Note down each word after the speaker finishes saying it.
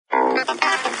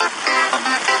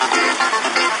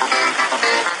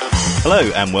Hello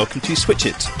and welcome to Switch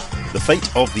It. The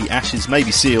fate of the Ashes may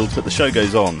be sealed, but the show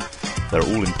goes on. There are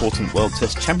all important World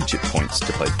Test Championship points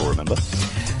to play for, remember?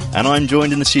 And I'm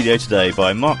joined in the studio today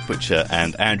by Mark Butcher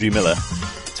and Andrew Miller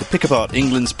to pick apart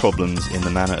England's problems in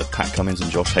the manner of Pat Cummins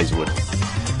and Josh Hazlewood. I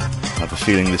have a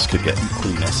feeling this could get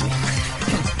equally messy.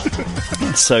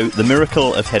 So, the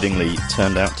miracle of Headingley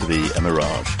turned out to be a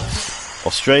mirage.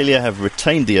 Australia have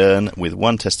retained the urn with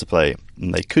one test to play,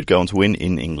 and they could go on to win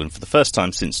in England for the first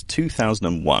time since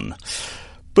 2001.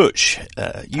 Butch,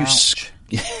 you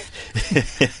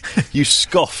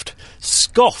scoffed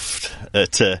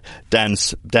at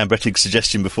Dan Brettig's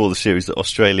suggestion before the series that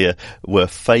Australia were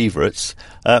favourites.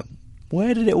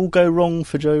 Where did it all go wrong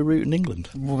for Joe Root in England?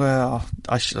 Well,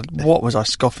 what was I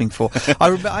scoffing for?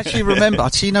 I actually remember.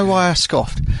 Do you know why I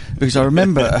scoffed? Because I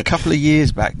remember a couple of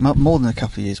years back, more than a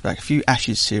couple of years back, a few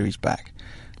Ashes series back,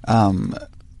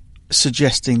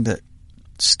 suggesting that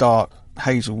Stark,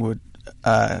 Hazlewood,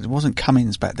 it wasn't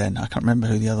Cummins back then. I can't remember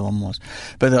who the other one was,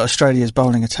 but that Australia's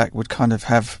bowling attack would kind of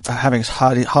having us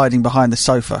hiding behind the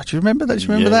sofa. Do you remember that? Do you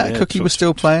remember that? Cookie was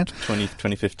still playing.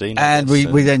 2015, and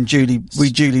we then duly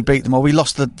beat them all. We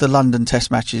lost the London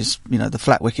Test matches, the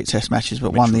flat wicket Test matches,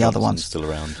 but won the other ones. Still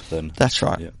around then. That's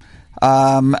right. Yeah.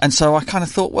 And so I kind of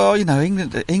thought, well,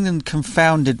 England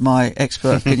confounded my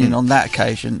expert opinion on that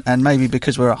occasion, and maybe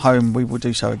because we're at home, we will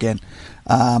do so again.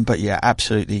 But yeah,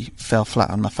 absolutely fell flat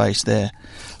on my face there.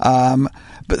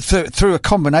 But through a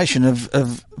combination of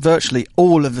virtually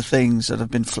all of the things that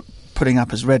have been putting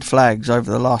up as red flags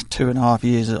over the last 2.5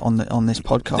 years on this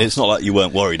podcast, it's not like you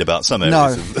weren't worried about some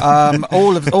areas. No,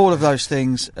 all of those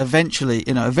things. Eventually,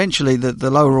 the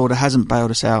lower order hasn't bailed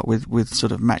us out with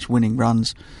sort of match-winning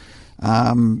runs.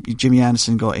 Jimmy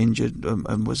Anderson got injured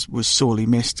and was sorely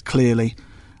missed, clearly.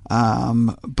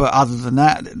 But other than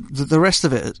that, the rest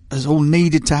of it has all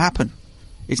needed to happen.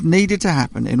 It's needed to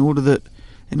happen in order that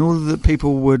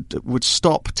people would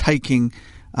stop taking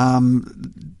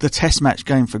the Test match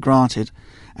game for granted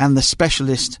and the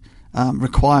specialist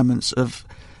requirements of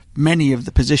many of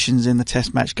the positions in the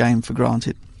Test match game for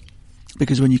granted.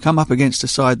 Because when you come up against a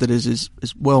side that is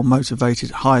well motivated,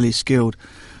 highly skilled,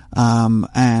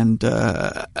 and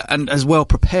as well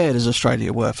prepared as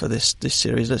Australia were for this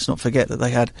series. Let's not forget that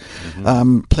they had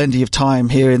plenty of time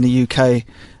here in the UK,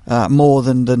 more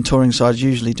than touring sides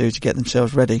usually do to get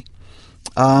themselves ready.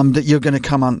 That you're going to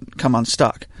come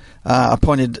unstuck. I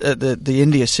pointed at the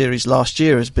India series last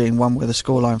year as being one where the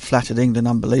scoreline flattered England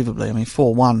unbelievably. I mean,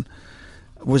 4-1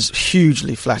 was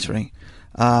hugely flattering,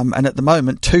 and at the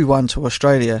moment 2-1 to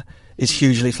Australia is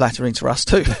hugely flattering to us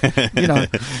too.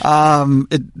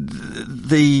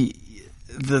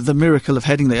 The miracle of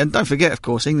Headingley, and don't forget, of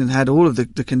course, England had all of the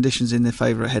conditions in their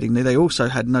favour at Headingley. They also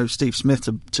had no Steve Smith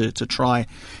to try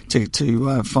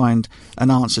to find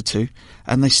an answer to,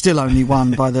 and they still only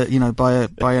won by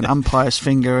an umpire's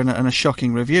finger and a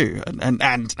shocking review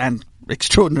and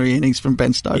extraordinary innings from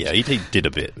Ben Stokes. Yeah, he did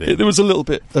a bit. There was a little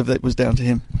bit of it was down to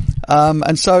him,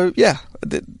 and so yeah.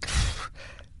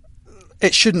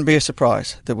 It shouldn't be a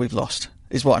surprise that we've lost,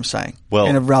 is what I'm saying,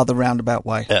 in a rather roundabout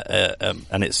way.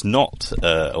 And it's not...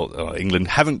 England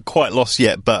haven't quite lost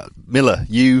yet, but Miller,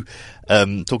 you,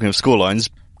 talking of scorelines,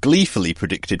 gleefully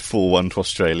predicted 4-1 to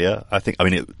Australia.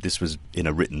 This was in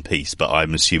a written piece, but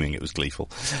I'm assuming it was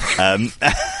gleeful. And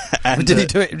did he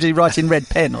do it? Did he write in red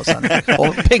pen or something?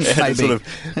 Or pink, maybe? Sort of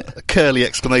curly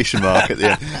exclamation mark at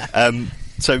the end.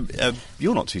 So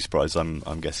you're not too surprised,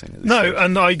 I'm guessing. No,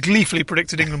 and I gleefully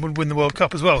predicted England would win the World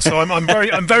Cup as well. So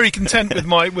I'm very content with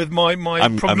my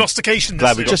prognostication.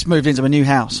 Glad we just moved into a new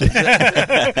house.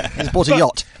 He's bought a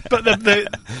yacht. But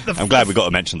I'm glad we got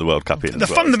to mention the World Cup in. The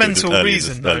fundamental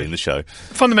reason, early in the show,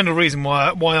 the fundamental reason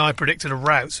why I predicted a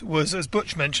rout was, as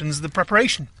Butch mentions, the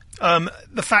preparation.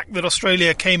 The fact that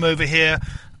Australia came over here.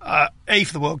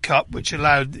 For the World Cup, which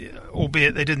allowed,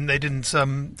 albeit they didn't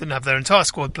have their entire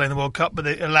squad playing the World Cup, but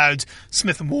it allowed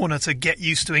Smith and Warner to get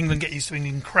used to England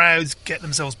crowds, get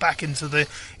themselves back into the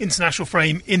international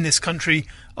frame in this country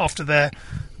after their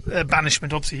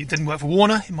banishment. Obviously, it didn't work for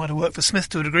Warner; it might have worked for Smith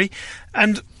to a degree.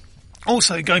 And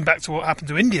also, going back to what happened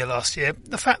to India last year,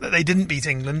 the fact that they didn't beat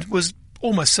England was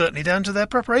almost certainly down to their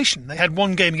preparation. They had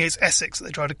one game against Essex that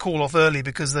they tried to call off early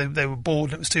because they were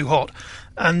bored and it was too hot,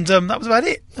 and that was about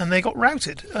it. And they got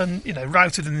routed, and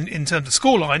routed in terms of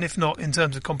scoreline, if not in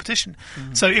terms of competition.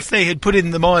 So if they had put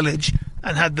in the mileage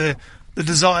and had the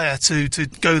desire to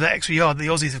go that extra yard the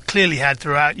Aussies have clearly had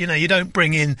throughout, you don't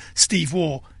bring in Steve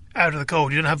Waugh out of the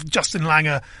cold. You don't have Justin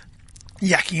Langer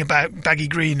yakking about baggy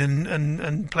green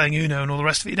and playing Uno and all the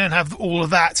rest of it. You don't have all of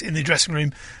that in the dressing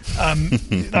room.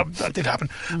 That did happen.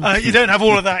 You don't have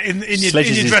all of that in your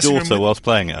Sledges in your his dressing daughter room. whilst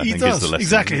playing it, I He think, does, is the lesson.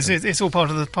 exactly. It's all part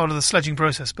of the sledging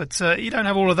process. But you don't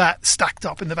have all of that stacked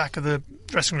up in the back of the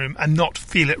dressing room and not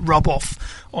feel it rub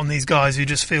off on these guys who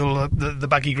just feel the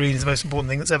baggy green is the most important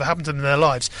thing that's ever happened to them in their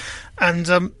lives. And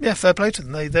fair play to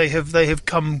them. They have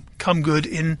come good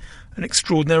in an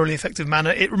extraordinarily effective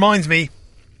manner. It reminds me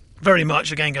very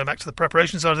much, again going back to the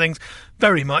preparation side of things,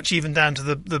 very much even down to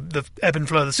the ebb and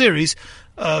flow of the series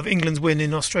of England's win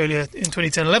in Australia in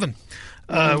 2010-11.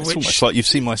 It's almost like you've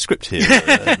seen my script here.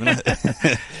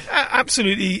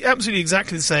 Absolutely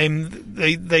exactly the same.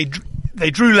 They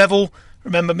drew level.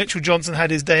 Remember, Mitchell Johnson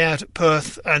had his day out at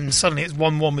Perth, and suddenly it's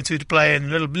 1-1 with 2 to play,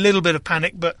 and a little bit of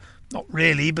panic, but not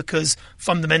really, because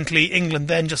fundamentally England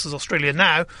then, just as Australia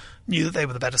now, knew that they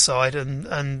were the better side,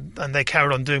 and they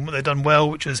carried on doing what they'd done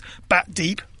well, which was bat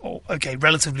deep, or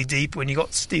relatively deep. When you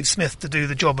got Steve Smith to do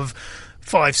the job of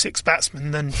 5-6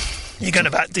 batsmen, then you're going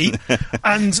to bat deep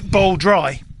and bowl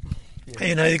dry.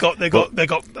 You know, they got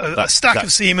a stack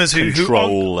of seamers who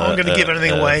aren't going to give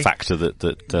anything away. Factor that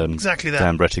exactly that.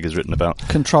 Dan Brettig has written about.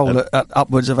 Control at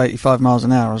upwards of 85 miles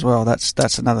an hour as well.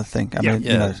 That's another thing. I mean,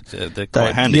 they're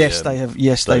quite handy. Yes,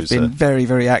 they've been very,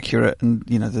 very accurate, and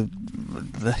you know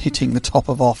the hitting the top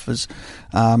of off as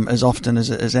often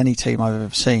as any team I've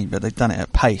ever seen. But they've done it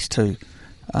at pace too.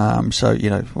 So you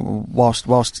know, whilst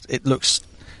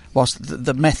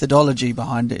the methodology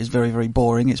behind it is very, very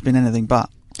boring, it's been anything but.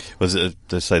 Was it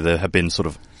to say there have been sort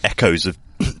of echoes of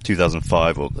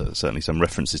 2005, or certainly some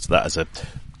references to that as a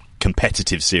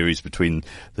competitive series between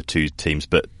the two teams,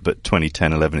 but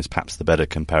 2010-11 is perhaps the better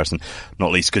comparison,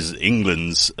 not least because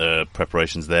England's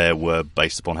preparations there were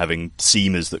based upon having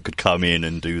seamers that could come in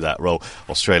and do that role.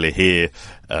 Australia here,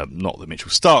 not that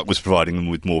Mitchell Starc was providing them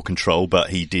with more control, but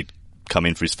he did come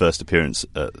in for his first appearance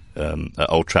at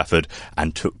Old Trafford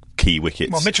and took key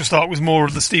wickets. Well, Mitchell Starc was more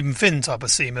of the Stephen Finn type of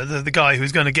seamer, the guy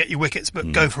who's going to get you wickets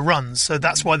but go for runs, so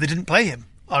that's why they didn't play him.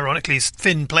 Ironically,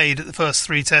 Finn played at the first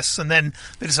 3 tests, and then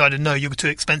they decided, no, you're too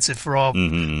expensive for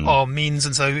our means,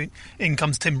 and so in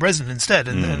comes Tim Bresnan instead,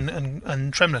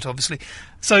 and Tremlett, obviously.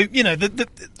 So, you know, the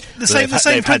same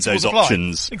they've had principles those apply.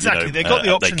 options. Exactly, you know, they got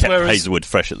the options. They kept whereas Hazelwood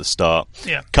fresh at the start.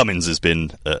 Yeah. Cummins has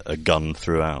been a gun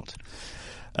throughout.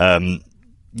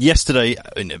 Yesterday,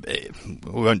 we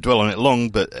won't dwell on it long,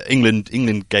 but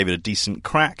England gave it a decent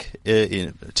crack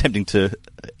in attempting to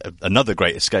another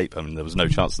great escape. I mean, there was no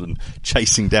chance of them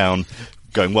chasing down,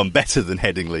 going one better than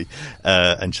Headingley,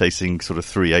 and chasing sort of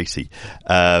 380.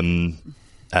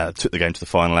 Took the game to the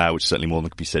final hour, which is certainly more than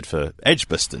could be said for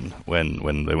Edgbaston when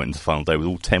they went into the final day with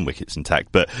all 10 wickets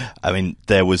intact. But, I mean,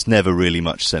 there was never really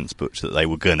much sense, Butch, that they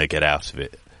were going to get out of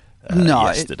it.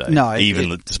 Yesterday,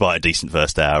 even despite a decent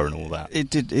first hour and all that,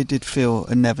 it did feel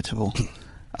inevitable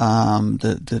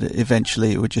that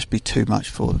eventually it would just be too much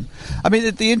for them. I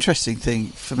mean, the interesting thing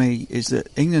for me is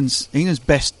that England's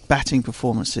best batting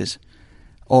performances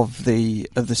of the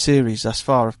series thus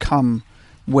far have come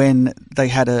when they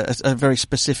had a very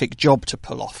specific job to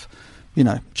pull off. You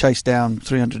know, chase down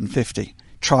 350,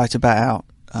 try to bat out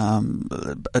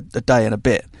a day and a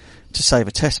bit to save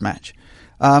a Test match.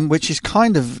 Which is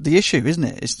kind of the issue, isn't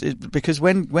it? Because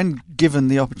when given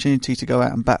the opportunity to go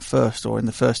out and bat first, or in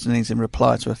the first innings in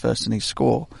reply to a first innings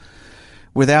score,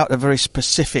 without a very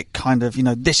specific kind of, you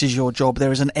know, this is your job,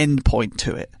 there is an end point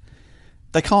to it,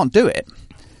 they can't do it.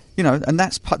 You know, and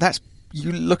that's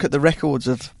you look at the records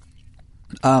of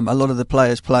a lot of the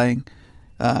players playing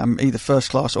either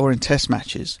first class or in Test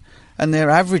matches, and their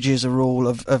averages are all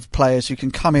of players who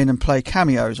can come in and play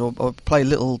cameos or play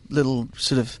little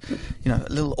sort of, you know,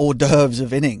 little hors d'oeuvres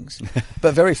of innings,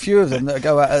 but very few of them that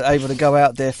are able to go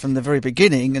out there from the very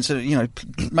beginning and sort of, you know,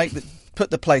 put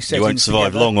the play settings. You won't survive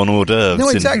together. Long on hors d'oeuvres. No,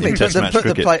 exactly. In Test match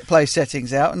cricket. The play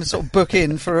settings out and sort of book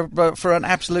in for an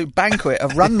absolute banquet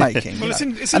of run making. Well,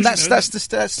 and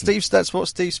that's what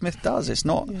Steve Smith does. It's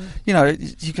not, you know,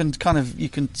 you can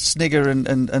snigger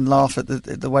and laugh at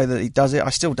the way that he does it. I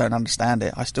still don't understand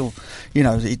it. I still, you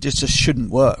know, it just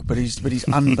shouldn't work. But he's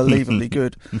unbelievably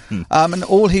good. And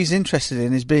all he's interested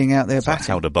in is being out there batting.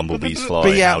 How do bumblebees fly?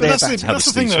 Be out there That's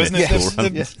the thing, though, isn't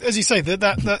it? As you say,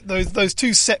 those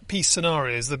two set piece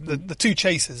scenarios, the two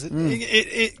chases,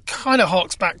 it kind of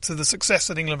harks back to the success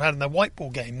that England had in their white ball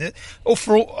game.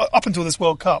 Up until this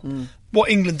World Cup,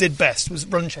 what England did best was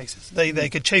run chases. They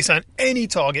could chase down any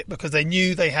target because they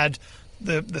knew they had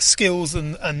the skills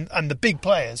and the big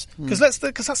players. Because that's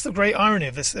the great irony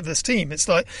of this team. It's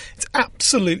like it's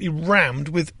absolutely rammed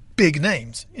with big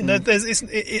names. You know,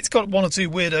 it's got one or two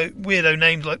weirdo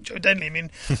names like Joe Denley. I mean,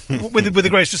 with the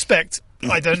greatest respect,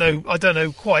 I don't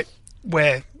know quite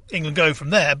where England go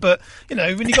from there. But you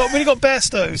know, when you got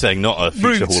Bairstow, You're saying not a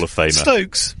future Root, Hall of Famer,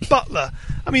 Stokes, Butler.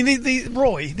 I mean,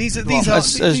 Roy. These are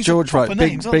as George wrote,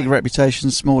 names, big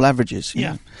reputations, small averages.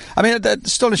 Yeah. Know? I mean, the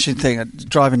astonishing thing,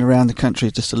 driving around the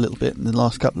country just a little bit in the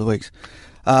last couple of weeks.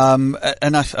 And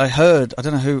I heard, I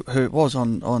don't know who it was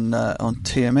on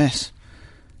TMS,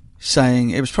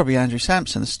 saying, it was probably Andrew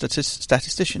Sampson, the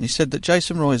statistician. He said that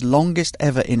Jason Roy's longest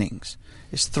ever innings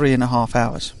is 3.5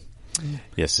 hours.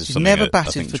 Yes, it's he's something never I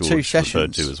batted think for George 2 referred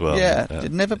sessions. to as well. Yeah,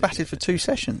 never batted for 2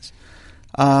 sessions.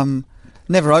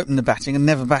 Never opened the batting and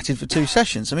never batted for 2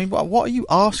 sessions. I mean, what are you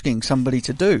asking somebody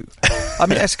to do? I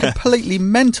mean, that's completely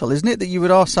mental, isn't it? That you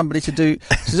would ask somebody to do,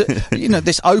 you know,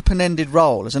 this open-ended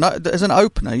role as an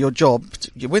opener. Your job,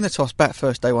 you win the toss, bat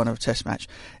first, day one of a Test match.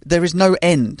 There is no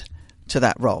end to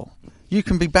that role. You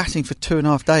can be batting for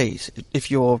 2.5 days if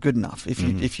you're good enough,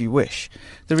 if you wish.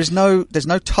 There's no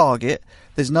target.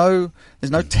 There's no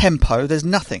tempo. There's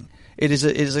nothing. It is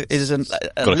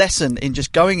a lesson in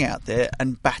just going out there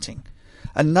and batting.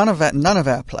 And none of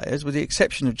our players, with the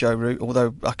exception of Joe Root,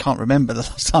 although I can't remember the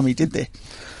last time he did this,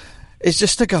 is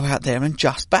just to go out there and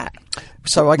just bat.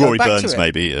 So I go Rory back Burns, to it.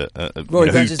 maybe,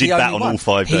 Rory Burns who is did the bat only on one. all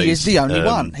 5 days. He is the only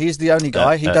one. He is the only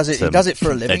guy. He does it. He does it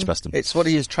for a living. Edgbaston. It's what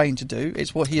he is trained to do.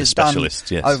 It's what he has Specialist,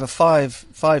 done yes. over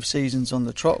five seasons on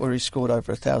the trot, where he's scored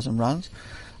over 1,000 runs.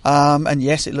 And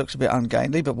yes, it looks a bit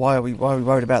ungainly, but why are we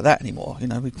worried about that anymore? You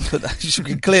know, we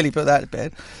can clearly put that to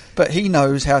bed. But he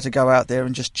knows how to go out there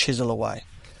and just chisel away.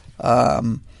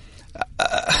 And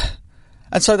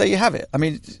so there you have it. I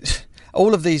mean,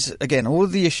 all of these, again, all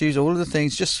of the issues, all of the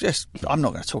things, just I'm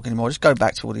not going to talk anymore. Just go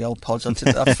back to all the old pods.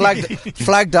 I've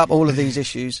flagged up all of these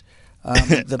issues.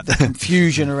 The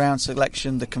confusion around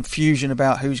selection, the confusion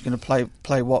about who's going to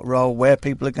play what role, where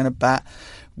people are going to bat,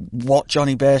 what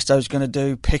Johnny Bairstow's going to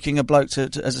do, picking a bloke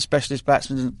as a specialist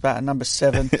batsman, batter number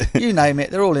 7, you name it,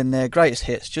 they're all in there. Greatest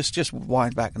hits. Just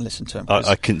wind back and listen to them.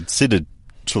 I considered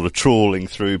sort of trawling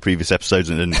through previous episodes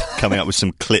and then coming up with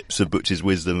some clips of Butch's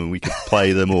wisdom, and we could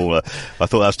play them all. I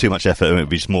thought that was too much effort, and it would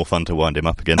be just more fun to wind him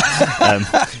up again.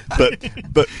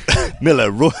 But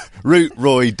Miller, Root,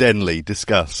 Roy, Denley,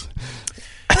 discuss.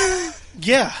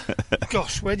 Yeah,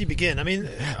 gosh, where do you begin? I mean,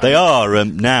 they are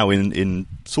now in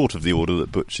sort of the order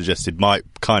that Butch suggested might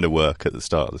kind of work at the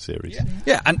start of the series.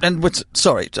 Yeah, and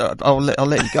sorry, I'll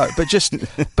let you go,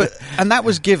 but and that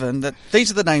was given that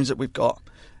these are the names that we've got.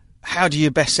 How do you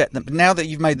best set them? Now that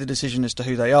you've made the decision as to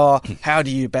who they are, how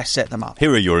do you best set them up? Here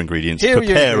are your ingredients.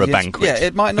 Prepare a banquet. Yeah,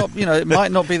 it might not be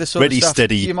the sort Ready, of stuff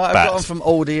steady, you might have gotten from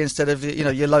Aldi instead of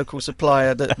your local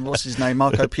supplier that what's his name,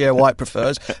 Marco Pierre White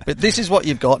prefers. But this is what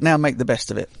you've got. Now make the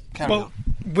best of it. Carry on.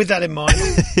 With that in mind,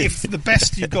 if the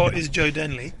best you've got is Joe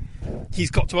Denley, he's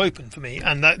got to open for me,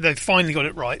 and they've finally got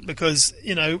it right because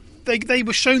they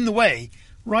were shown the way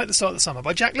right at the start of the summer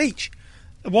by Jack Leach.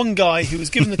 The one guy who was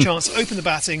given the chance to open the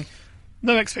batting,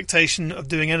 no expectation of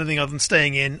doing anything other than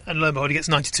staying in, and lo and behold, he gets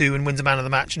 92 and wins a man of the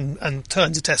match and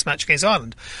turns a Test match against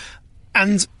Ireland.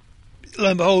 And lo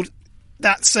and behold,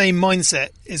 that same mindset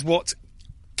is what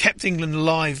kept England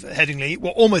alive at Headingley,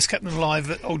 what almost kept them alive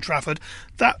at Old Trafford,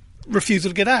 that refusal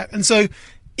to get out. And so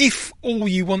if all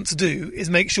you want to do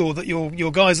is make sure that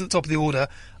your guys at the top of the order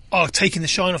are taking the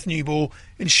shine off new ball,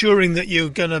 ensuring that you're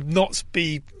going to not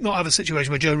have a situation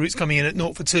where Joe Root's coming in at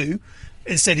 0 for 2.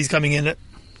 Instead, he's coming in at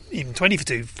even 20 for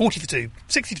 2, 40 for 2,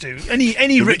 60 for 2.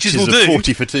 Any riches will do.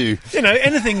 40 for 2.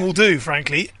 Anything will do,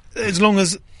 frankly, as long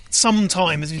as some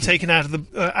time has been taken out of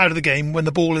the game when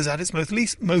the ball is at its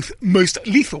most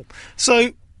lethal.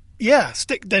 So, yeah,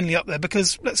 stick Denley up there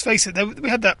because let's face it, we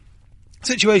had that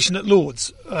situation at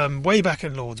Lords, way back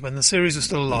in Lords, when the series was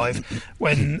still alive,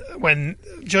 when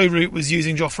Joe Root was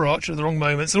using Jofra Archer at the wrong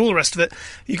moments and all the rest of it.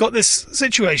 You got this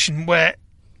situation where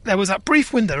there was that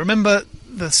brief window. Remember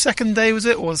the second day, was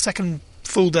it, or the second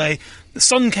full day? The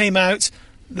sun came out,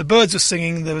 the birds were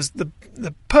singing, there was the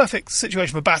perfect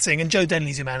situation for batting, and Joe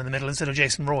Denley's your man in the middle instead of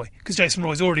Jason Roy, because Jason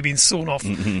Roy's already been sawn off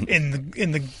in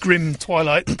the grim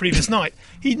twilight the previous night.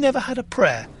 He never had a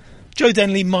prayer. Joe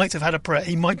Denley might have had a prayer.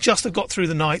 He might just have got through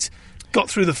the night, got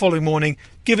through the following morning,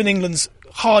 given England's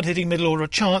hard-hitting middle order a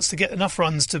chance to get enough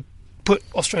runs to put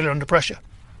Australia under pressure.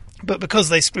 But because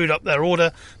they screwed up their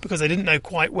order, because they didn't know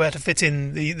quite where to fit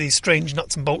in these strange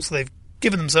nuts and bolts they've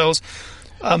given themselves,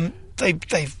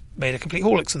 they've made a complete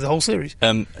Horlicks of the whole series.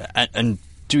 And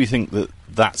do you think that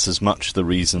that's as much the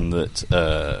reason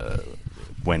that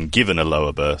when given a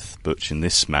lower berth, Butch, in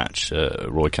this match,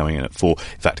 Roy coming in at 4,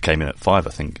 in fact came in at 5, I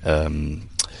think,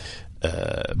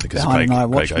 because Behind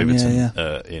of Craig Watchman,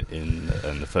 Overton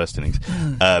in the first innings.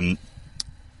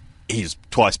 He's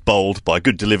twice bowled by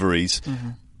good deliveries,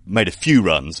 made a few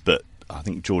runs, but I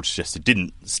think George suggested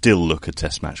didn't still look a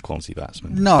Test match quality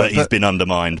batsman. No, but he's been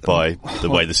undermined by the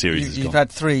way the series has gone. You've had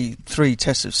three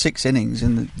tests of 6 innings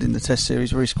in the Test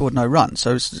series where he scored no runs.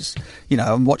 So it's just,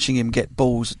 I'm watching him get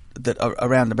balls that are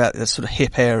around about the sort of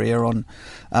hip area on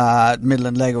middle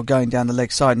and leg or going down the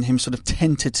leg side, and him sort of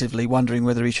tentatively wondering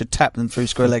whether he should tap them through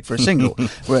square leg for a single.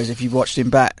 Whereas if you've watched him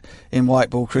bat in white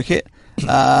ball cricket,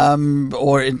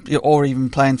 or even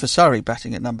playing for Surrey,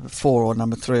 batting at number 4 or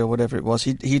number 3 or whatever it was,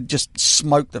 he'd just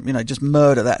smoke them, just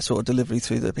murder that sort of delivery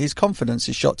through his confidence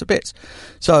is shot to bits.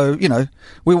 So,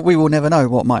 we will never know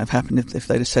what might have happened if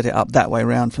they'd have set it up that way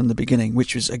around from the beginning,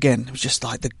 which was, again, it was just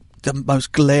like the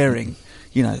most glaringly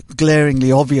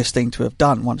obvious thing to have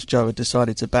done once Joe had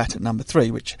decided to bat at number 3,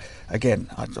 which, again,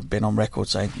 I've been on record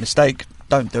saying, mistake,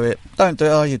 don't do it.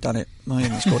 Oh, you've done it. Oh, you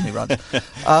haven't scored any runs.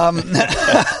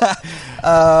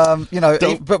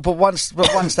 But once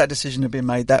that decision had been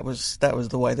made, that was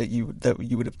the way that you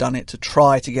would have done it, to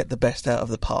try to get the best out of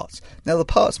the parts. Now, the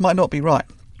parts might not be right.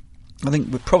 I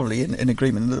think we're probably in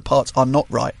agreement that the parts are not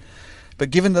right. But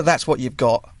given that that's what you've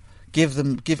got,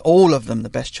 give all of them the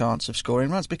best chance of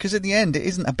scoring runs, because at the end it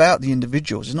isn't about the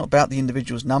individuals. It's not about the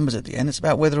individuals' numbers at the end. It's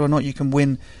about whether or not you can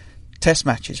win Test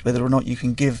matches, whether or not you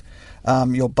can give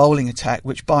your bowling attack,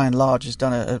 which by and large has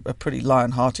done a pretty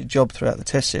lion-hearted job throughout the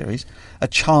Test series, a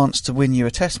chance to win you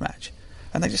a Test match.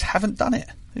 And they just haven't done it.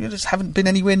 They just haven't been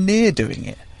anywhere near doing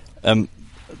it.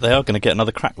 They are going to get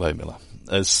another crack though, Miller.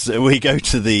 As we go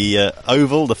to the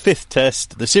Oval, the 5th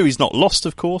Test, the series not lost,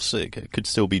 of course. It could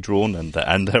still be drawn, and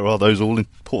there are those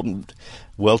all-important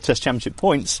World Test Championship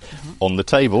points on the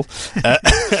table.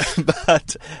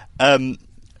 But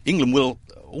England will,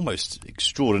 almost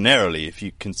extraordinarily, if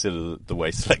you consider the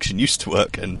way selection used to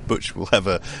work, and Butch will have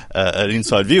an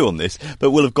inside view on this,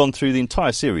 but will have gone through the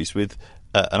entire series with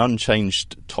an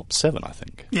unchanged top 7, I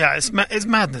think. Yeah, it's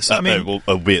madness. I mean,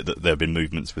 albeit that there have been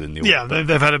movements within the order. Yeah,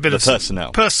 they've had a bit of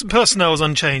personnel. Personnel is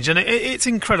unchanged, and it's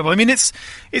incredible. I mean, it's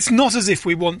not as if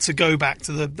we want to go back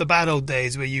to the bad old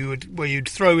days where you'd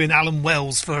throw in Alan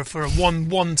Wells for a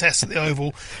one test at the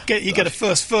Oval. Get a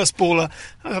first baller.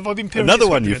 Have I been another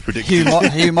one you've predicted?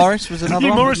 Hugh Morris was another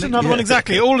one. Hugh Morris, another one,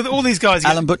 exactly. All these guys.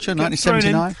 Alan Butcher,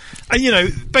 1979. And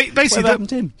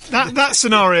basically that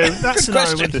scenario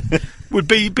would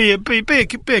be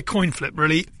a coin flip,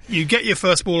 really. You get your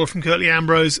first baller from Curtly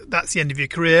Ambrose, that's the end of your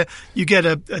career. You get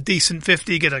a decent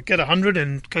 50, get 100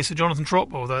 in case of Jonathan Trott,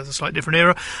 although it's a slightly different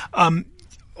era.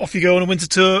 Off you go on a winter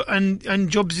tour, and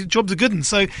jobs are good. And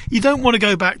so you don't want to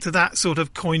go back to that sort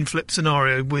of coin flip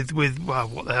scenario with well,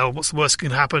 what the hell, what's the worst that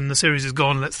can happen? The series is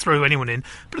gone, let's throw anyone in.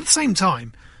 But at the same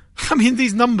time, I mean,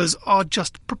 these numbers are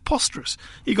just preposterous.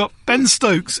 You got Ben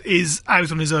Stokes is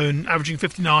out on his own, averaging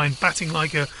 59, batting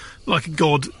like a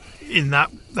god in that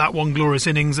one glorious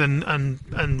innings, and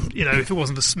if it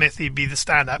wasn't for Smith, he'd be the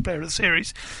standout player of the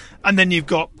series. And then you've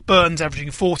got Burns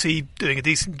averaging 40, doing a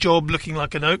decent job, looking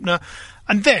like an opener,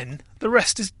 and then the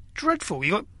rest is dreadful.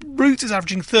 You got Root is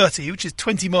averaging 30, which is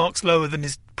 20 marks lower than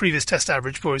his previous Test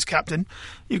average for his captain.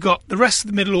 You've got the rest of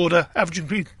the middle order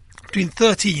averaging between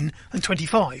 13 and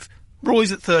 25.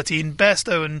 Roy's at 13,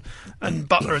 Bairstow and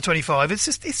Butler at 25. It's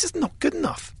just not good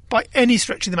enough by any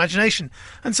stretch of the imagination.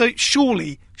 And so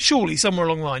surely somewhere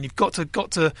along the line you've got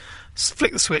to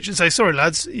flick the switch and say, sorry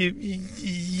lads,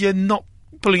 you're not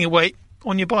pulling your weight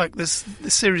on your bike. This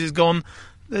series is gone.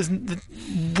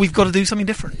 We've got to do something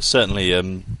different.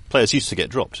 Certainly, players used to get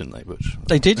dropped, didn't they, Butch?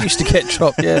 They did used to get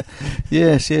dropped, yeah.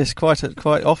 Yes, quite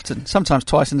often. Sometimes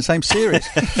twice in the same series.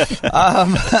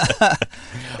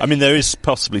 I mean, there is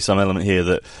possibly some element here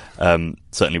that,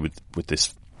 certainly with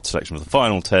this selection of the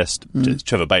final test,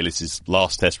 Trevor Bayliss'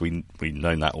 last test, we've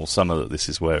known that all summer, that this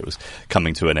is where it was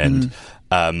coming to an end.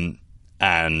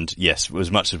 And yes,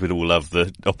 as much as we'd all love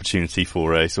the opportunity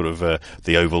for a sort of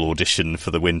the Oval audition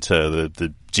for the winter,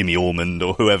 the Jimmy Ormond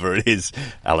or whoever it is,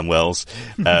 Alan Wells,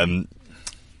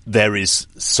 there is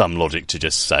some logic to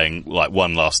just saying, like,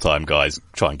 one last time, guys,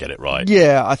 try and get it right.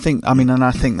 Yeah, I think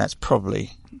that's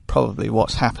probably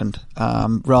what's happened.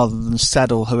 Rather than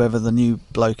saddle whoever the new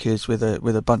bloke is with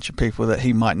a bunch of people that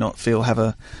he might not feel have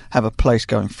a place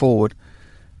going forward.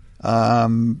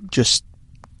 Just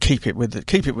keep it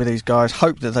with these guys.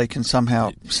 Hope that they can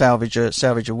somehow salvage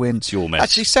a win. It's your mess.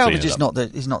 Actually, salvage is not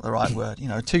the right word.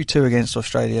 2-2 against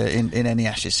Australia in any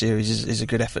Ashes series is a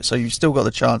good effort. So you've still got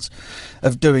the chance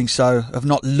of doing so, of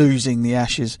not losing the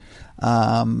Ashes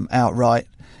outright,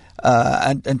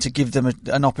 and to give them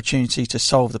an opportunity to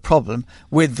solve the problem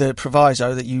with the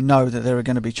proviso that that there are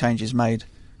going to be changes made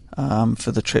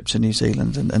for the trip to New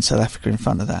Zealand and South Africa in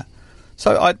front of that.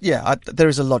 So there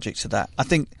is a logic to that. I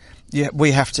think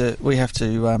we have to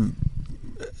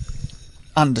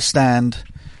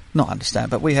not understand,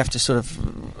 but we have to sort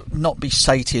of not be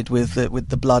sated with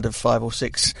the blood of 5 or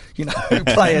 6,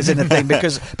 players in a thing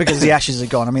because the Ashes are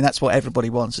gone. I mean, that's what everybody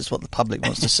wants. It's what the public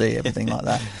wants to see. Everything like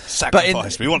that.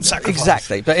 Sacrifice. We want sacrifice.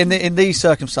 Exactly. But in these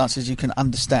circumstances, you can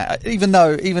understand. Even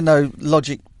though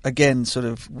logic again sort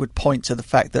of would point to the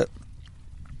fact that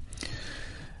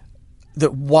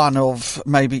one of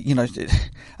maybe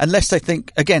unless they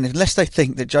think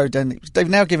that Joe Denny, they've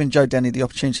now given Joe Denny the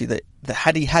opportunity that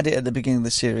had he had it at the beginning of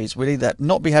the series, would either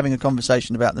not be having a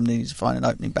conversation about them needing to find an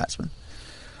opening batsman,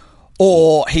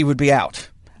 or he would be out,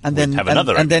 and then you'd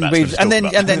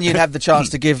have the chance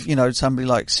to give somebody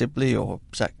like Sibley or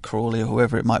Zach Crawley or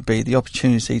whoever it might be the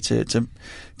opportunity to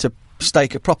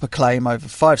stake a proper claim over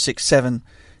 5, 6, 7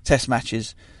 Test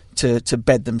matches to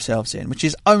bed themselves in, which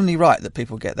is only right that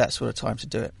people get that sort of time to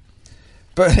do it.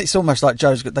 But it's almost like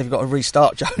they've got to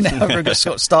restart Joe now. They've got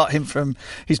to start him from.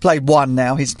 He's played one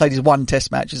now. He's played his 1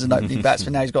 Test match as an opening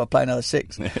batsman. Now he's got to play another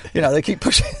 6. They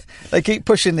keep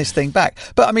pushing this thing back.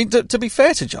 But I mean, to be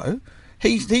fair to Joe,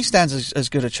 he stands as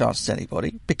good a chance as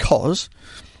anybody because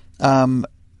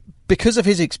of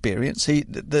his experience.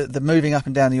 The moving up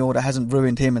and down the order hasn't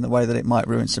ruined him in the way that it might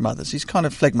ruin some others. He's kind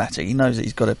of phlegmatic. He knows that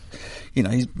he's got to,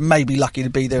 he's maybe lucky to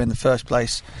be there in the first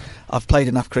place. I've played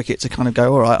enough cricket to kind of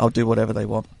go, all right, I'll do whatever they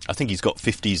want. I think he's got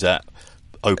 50s at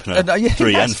opener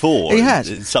 3 and 4. He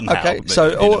has somehow. Okay,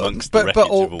 so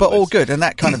all good, and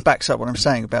that kind of backs up what I'm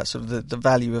saying about sort of the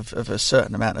value of a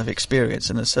certain amount of experience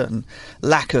and a certain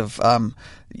lack of,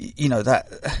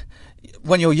 that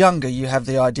when you're younger, you have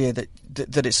the idea that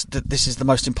this is the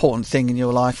most important thing in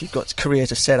your life. You've got a career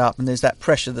to set up, and there's that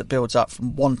pressure that builds up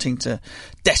from wanting to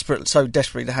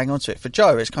desperately to hang on to it. For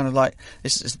Joe, it's kind of like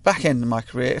this is the back end of my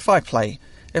career. If I play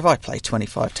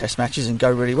 25 Test matches and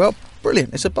go really well,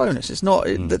 brilliant. It's a bonus. It's not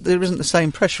there isn't the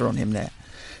same pressure on him there.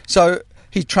 So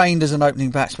he trained as an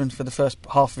opening batsman for the first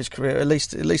half of his career. At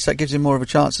least that gives him more of a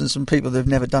chance than some people that've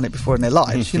never done it before in their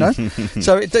lives.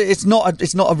 So it's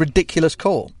not a ridiculous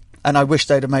call. And I wish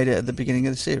they'd have made it at the beginning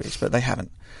of the series, but they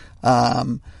haven't.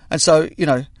 And so,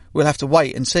 we'll have to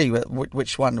wait and see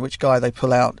which guy they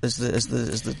pull out as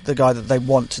the guy that they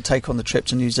want to take on the trip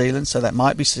to New Zealand. So that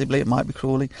might be Sibley, it might be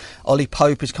Crawley. Ollie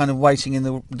Pope is kind of waiting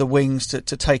in the wings to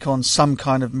take on some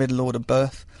kind of middle order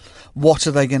berth. What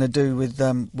are they going to do with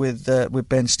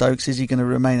Ben Stokes? Is he going to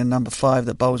remain a number 5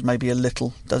 that bowls maybe a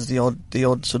little, does the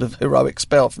odd sort of heroic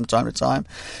spell from time to time?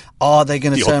 Are they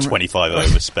going to turn 25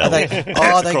 over spell? Are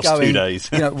they going? 2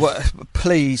 days?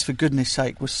 Please, for goodness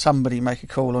sake, will somebody make a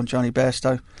call on Johnny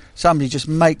Bairstow? Somebody just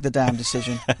make the damn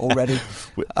decision already.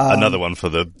 Another one for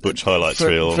the Butch highlights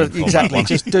reel. Exactly.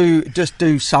 Just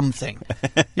do something.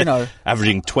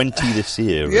 Averaging 20 this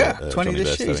year. 20 Johnny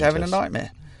this year. Bairstow He's having a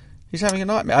nightmare. He's having a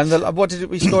nightmare. And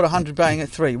we scored 100 batting at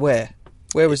 3. Where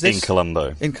was this? In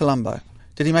Colombo.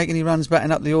 Did he make any runs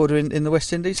batting up the order in the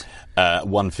West Indies?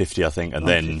 150, I think, and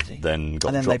then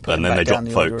got dropped. And then they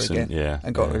dropped Folks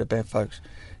and got rid of Ben Folks.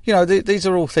 These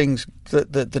are all things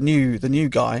that the new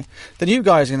guy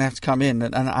is going to have to come in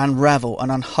and unravel an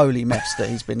unholy mess that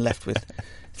he's been left with.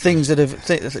 Things that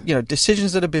have,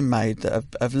 decisions that have been made that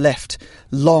have left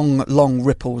long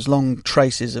ripples, long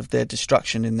traces of their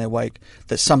destruction in their wake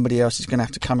that somebody else is going to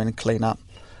have to come in and clean up.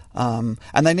 And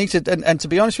they need to, and to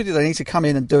be honest with you, they need to come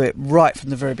in and do it right from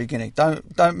the very beginning.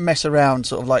 Don't mess around,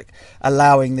 sort of like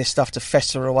allowing this stuff to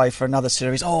fester away for another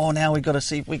series. Oh, now we've got to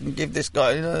see if we can give this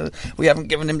guy. We haven't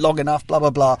given him long enough. Blah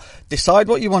blah blah. Decide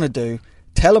what you want to do.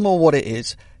 Tell them all what it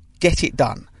is. Get it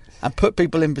done. And put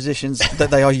people in positions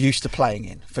that they are used to playing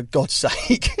in, for God's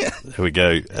sake. There we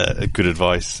go. Good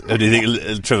advice. Do you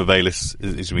think Trevor Bayliss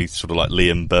is going to be sort of like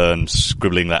Liam Byrne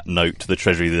scribbling that note to the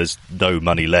Treasury there's no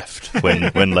money left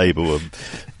when Labour were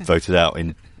voted out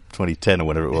in 2010 or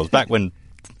whatever it was, back when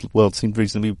the world seemed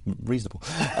reasonably reasonable.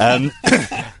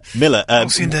 Miller,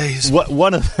 days.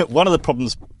 One of the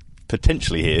problems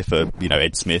potentially here for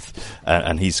Ed Smith,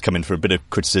 and he's come in for a bit of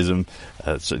criticism.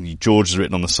 Certainly George has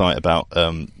written on the site about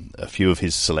a few of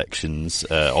his selections.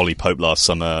 Ollie Pope last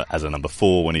summer as a number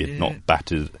 4 when he had not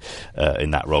batted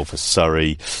in that role for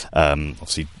Surrey.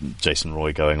 Obviously Jason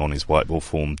Roy going on his white ball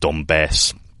form. Dom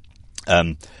Bess.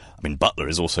 Butler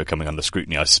is also coming under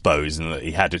scrutiny, I suppose, and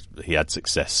he had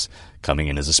success coming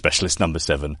in as a specialist number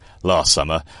 7 last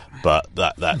summer, but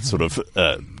that sort of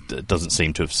doesn't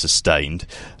seem to have sustained.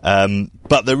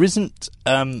 But there isn't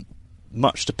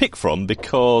much to pick from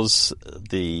because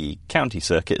the county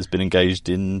circuit has been engaged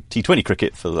in T20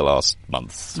 cricket for the last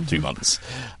month, 2 months.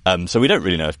 So we don't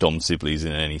really know if Dom Sibley's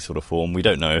in any sort of form. We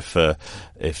don't know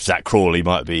if Zach Crawley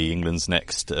might be England's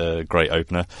next great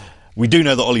opener. We do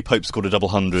know that Ollie Pope scored a double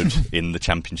hundred in the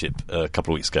Championship a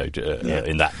couple of weeks ago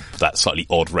in that slightly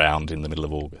odd round in the middle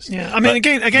of August. Yeah, I mean,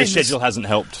 again, the schedule hasn't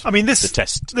helped. I mean, the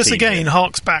test. This team again here.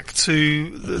 harks back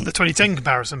to the 2010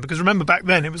 comparison, because remember back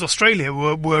then it was Australia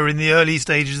were in the early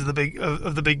stages of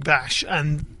the Big Bash,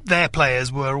 and their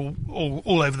players were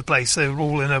all over the place. They were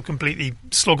all in a completely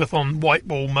slogathon white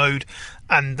ball mode,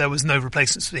 and there was no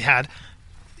replacements to be had.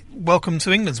 Welcome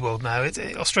to England's world now.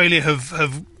 Australia have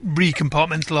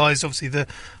recompartmentalised, obviously,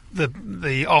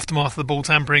 the aftermath of the ball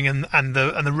tampering and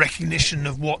the recognition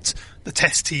of what the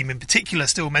Test team in particular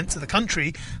still meant to the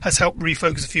country has helped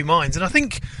refocus a few minds. And I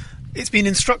think it's been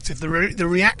instructive, the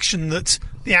reaction that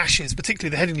the Ashes,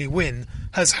 particularly the Headingley win,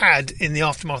 has had in the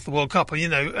aftermath of the World Cup.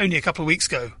 And, only a couple of weeks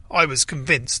ago, I was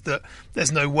convinced that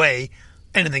there's no way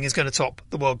anything is going to top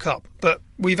the World Cup. But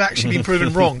we've actually been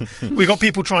proven wrong. We've got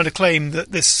people trying to claim that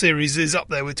this series is up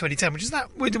there with 2010,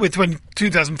 with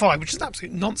 2005, which is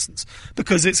absolute nonsense,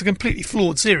 because it's a completely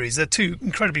flawed series. They're two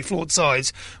incredibly flawed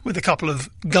sides with a couple of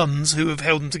guns who have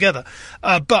held them together.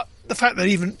 But the fact that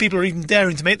even people are even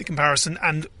daring to make the comparison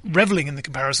and revelling in the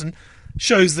comparison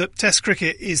shows that Test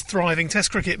cricket is thriving.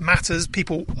 Test cricket matters.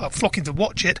 People are flocking to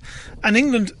watch it. And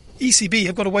England, ECB,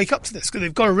 have got to wake up to this, because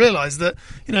they've got to realise that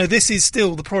this is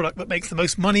still the product that makes the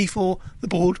most money for the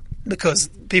board, because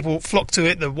people flock to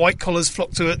it, the white collars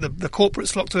flock to it, the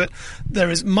corporates flock to it. There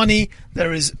is money,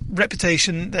 there is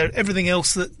reputation, everything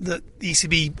else that the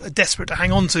ECB are desperate to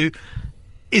hang on to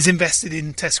is invested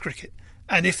in Test cricket.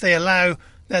 And if they allow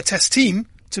their Test team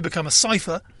to become a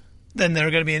cipher, then there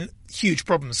are going to be a huge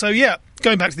problems. So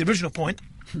going back to the original point,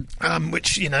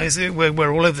 which is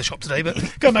we're all over the shop today. But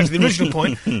going back to the original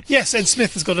point, yes, Ed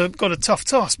Smith has got a tough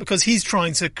task, because he's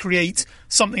trying to create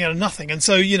something out of nothing. And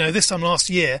so this time last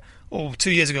year or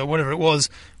 2 years ago, whatever it was,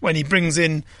 when he brings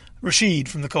in Rashid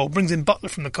from the cold, brings in Butler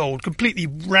from the cold, completely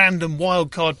random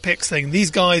wild card picks thing.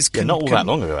 These guys not all that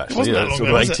long ago, actually. It wasn't that long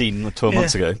ago, 18 or 12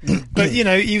 months ago. But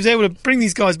he was able to bring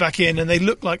these guys back in, and they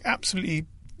look like absolutely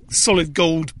solid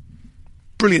gold,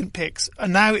 brilliant picks,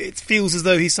 and now it feels as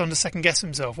though he's starting to second guess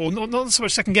himself, or not so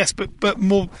much second guess, but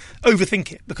more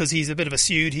overthink it, because he's a bit of a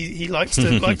stewed. He likes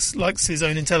to likes his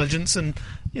own intelligence, and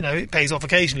it pays off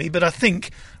occasionally. But I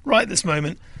think right at this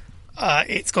moment,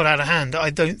 it's got out of hand. I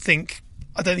don't think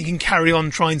you can carry on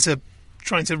trying to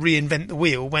reinvent the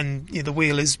wheel when the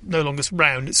wheel is no longer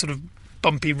round. It's sort of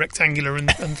bumpy, rectangular, and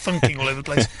thunking all over the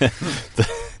place.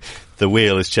 The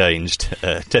wheel has changed.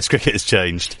 Test cricket has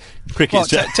changed.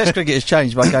 Test cricket has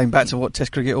changed by going back to what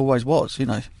Test cricket always was.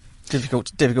 Difficult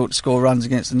to score runs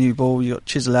against the new ball. You got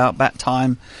chisel out, bat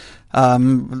time,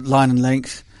 line and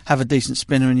length. Have a decent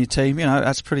spinner in your team.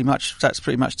 That's pretty much Test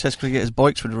cricket as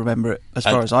Boyks would remember it, as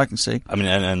far as I can see. I mean,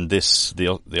 and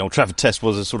the Old Trafford Test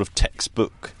was a sort of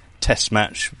textbook Test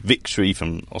match victory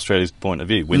from Australia's point of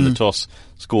view. Win the toss,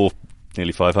 score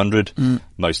nearly 500,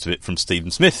 most of it from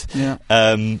Stephen Smith,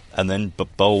 and then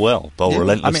bowl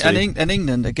relentlessly. I mean, and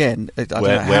England again.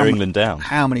 Wear England down.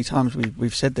 How many times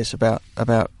we've said this about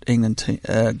England,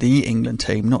 the England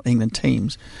team, not England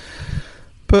teams.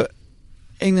 But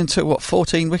England took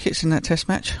 14 wickets in that Test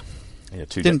match. Yeah,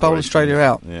 didn't bowl Australia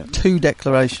out. Yeah. 2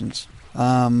 declarations.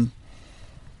 On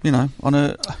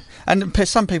a. And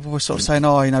some people were sort of saying,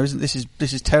 this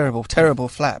is terrible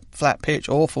flat pitch,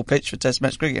 awful pitch for Test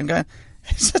match cricket. I'm going,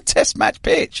 it's a Test match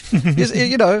pitch.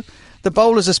 The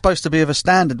bowlers are supposed to be of a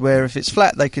standard where if it's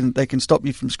flat, they can stop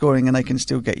you from scoring and they can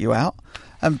still get you out.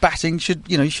 And batting should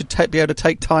be able to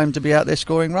take time to be out there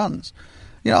scoring runs.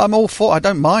 I'm all for. I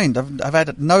don't mind. I've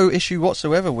had no issue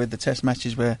whatsoever with the Test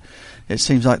matches where it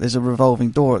seems like there's a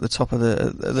revolving door at the top of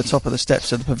the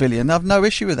steps of the pavilion. I've no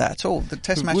issue with that at all. The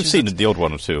Test matches. We've seen the odd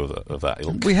one or two of that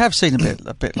ilk. We have seen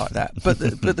a bit like that. But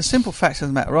the simple facts of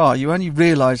the matter are, you only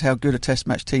realise how good a Test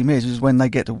match team is when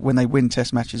they win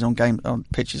Test matches on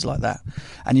pitches like that,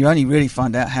 and you only really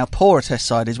find out how poor a Test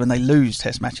side is when they lose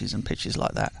Test matches on pitches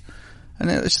like that. And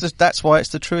that's why it's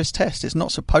the truest test. It's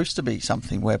not supposed to be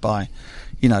something whereby,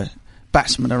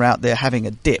 batsmen are out there having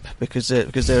a dip because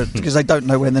they don't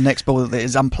know when the next ball that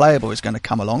is unplayable is going to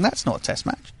come along. That's not a Test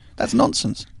match. That's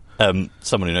nonsense.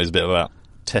 Someone who knows a bit about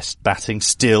Test batting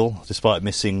still, despite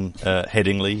missing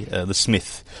Headingley, the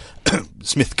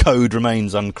Smith code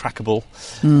remains uncrackable.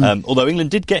 Although England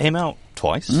did get him out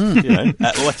twice,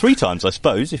 well, 3 times, I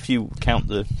suppose, if you count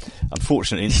the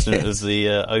unfortunate incident of the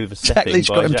overstepping. Jack Leach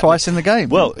got him twice in the game.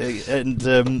 Well, and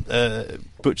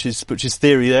Butch's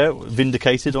theory there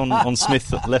vindicated on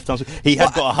Smith left arm. He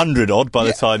had got 100 odd by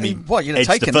the time he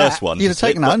edged the first one. You'd have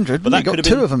taken 100, but you got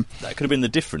 2 of them. That could have been the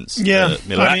difference. Yeah,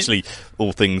 Miller. Actually,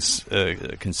 all things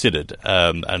considered,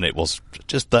 and it was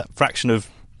just that fraction of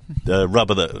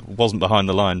rubber that wasn't behind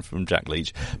the line from Jack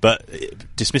Leach. But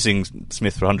dismissing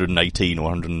Smith for 118 or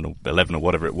 111 or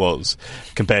whatever it was,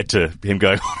 compared to him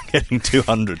going on and getting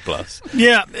 200 plus.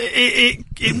 Yeah,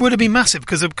 it would have been massive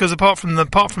because apart from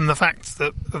the fact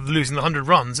that of losing the 100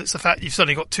 runs, it's the fact you've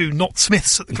suddenly got 2 not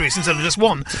Smiths at the crease instead of just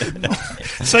 1.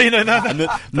 So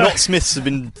not Smiths have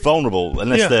been vulnerable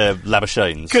unless they're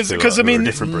Labuschagnes, because I mean, a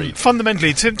different breed.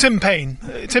 Fundamentally, Tim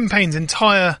Payne's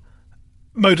entire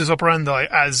modus operandi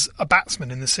as a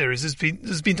batsman in this series has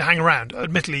been to hang around.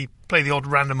 Admittedly, play the odd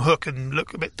random hook and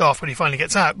look a bit daft when he finally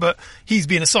gets out, but he's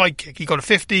been a sidekick. He got a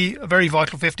 50, a very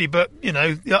vital 50, but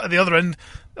at the other end,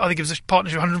 I think it was a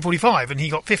partnership of 145, and he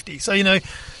got 50. So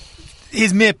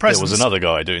his mere presence. There was another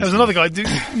guy doing.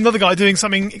 Another guy doing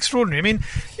something extraordinary. I mean,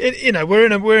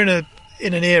 we're in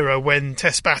an era when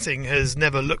Test batting has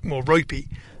never looked more ropey.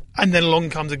 And then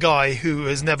along comes a guy who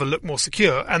has never looked more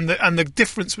secure, and the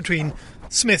difference between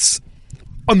Smith's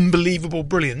unbelievable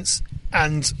brilliance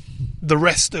and the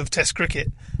rest of Test cricket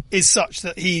is such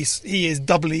that he is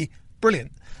doubly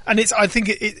brilliant. And I don't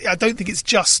think it's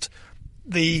just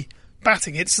the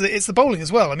batting; it's the bowling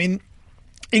as well. I mean,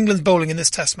 England's bowling in this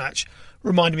Test match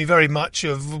reminded me very much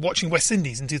of watching West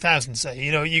Indies in 2000. Say,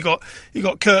 you got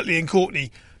Kirtley and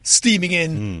Courtney steaming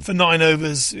in for 9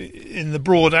 overs in the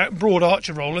broad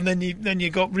archer role, and then you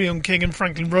got Rhian King and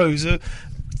Franklin Rose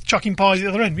chucking pies at the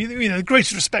other end.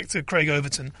 Greatest respect to Craig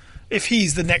Overton. If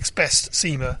he's the next best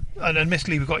seamer, and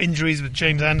admittedly we've got injuries with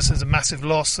James Anderson's a massive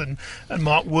loss and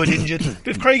Mark Wood injured,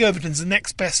 but if Craig Overton's the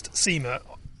next best seamer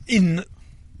in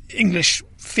English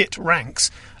fit ranks,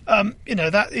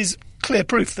 that is clear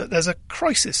proof that there's a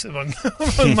crisis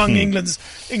among England's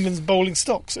bowling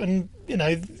stocks, and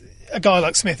a guy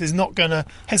like Smith is not going to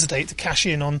hesitate to cash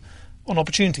in on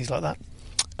opportunities like that.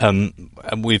 And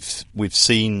we've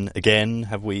seen again,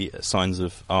 have we, signs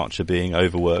of Archer being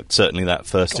overworked? Certainly that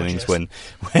first innings when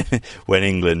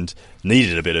England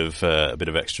needed a bit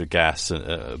of extra gas,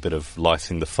 a bit of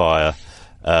lighting the fire.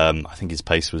 I think his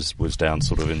pace was down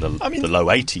sort of in the low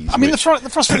 80s. I mean, the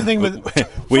frustrating thing with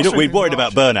we worried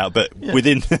about burnout, but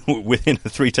within a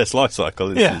 3-test life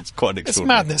cycle, it's quite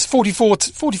extraordinary. It's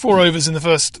madness. 44 overs in the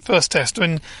first test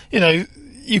when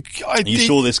you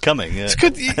saw this coming.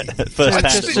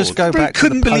 Just go back.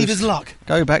 Couldn't believe his luck.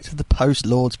 Go back to the post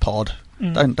Lord's pod.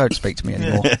 Don't speak to me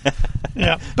anymore.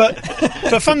 Yeah, but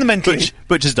fundamentally,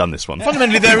 Butch has done this one.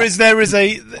 Fundamentally, there is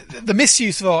the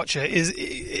misuse of Archer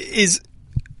is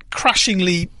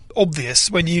crashingly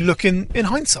obvious when you look in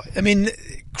hindsight. I mean,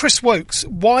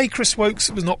 why Chris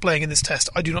Woakes was not playing in this test,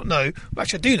 I do not know.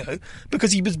 Actually, I do know,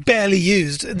 because he was barely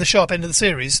used in the sharp end of the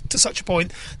series to such a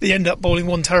point that he ended up bowling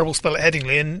one terrible spell at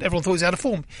Headingley and everyone thought he was out of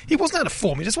form. He wasn't out of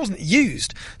form, he just wasn't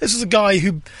used. This was a guy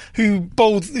who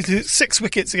bowled 6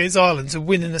 wickets against Ireland to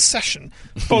win in a session,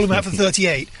 bowled him out for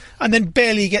 38, and then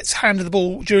barely gets handed the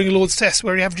ball during a Lord's Test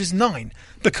where he averages 9.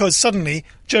 Because suddenly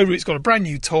Joe Root's got a brand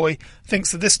new toy,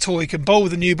 thinks that this toy can bowl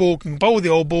with the new ball, can bowl with the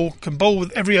old ball, can bowl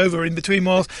with every over in between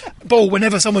miles, bowl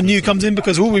whenever someone new comes in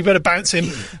because, we better bounce him,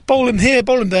 bowl him here,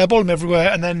 bowl him there, bowl him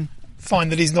everywhere, and then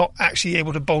find that he's not actually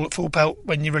able to bowl at full pelt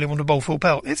when you really want to bowl full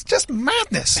pelt. It's just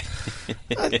madness.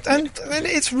 and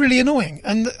it's really annoying.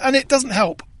 And it doesn't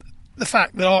help the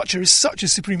fact that Archer is such a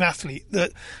supreme athlete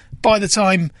that by the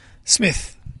time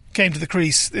Smith came to the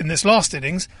crease in this last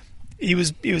innings, he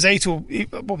was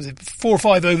 4 or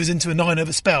 5 overs into a 9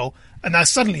 over spell, and now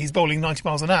suddenly he's bowling 90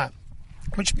 miles an hour,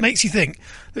 which makes you think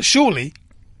that surely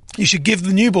you should give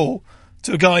the new ball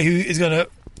to a guy who is going to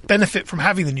benefit from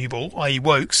having the new ball, i.e.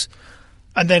 Woakes,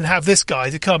 and then have this guy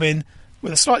to come in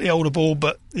with a slightly older ball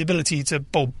but the ability to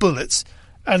bowl bullets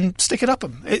and stick it up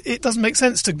them. It doesn't make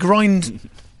sense to grind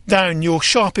down your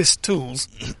sharpest tools,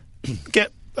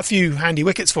 get a few handy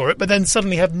wickets for it, but then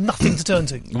suddenly have nothing to turn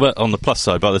to. Well, on the plus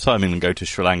side, by the time England go to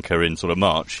Sri Lanka in sort of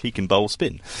March, he can bowl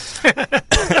spin.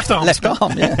 Left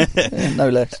arm, yeah, no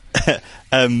less.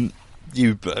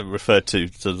 You referred to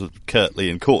sort of Kirtley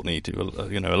and Courtney, to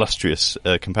illustrious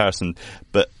comparison,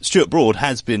 but Stuart Broad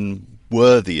has been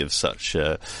worthy of such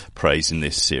praise in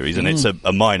this series, and it's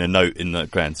a minor note in the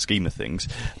grand scheme of things,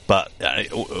 but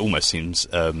it almost seems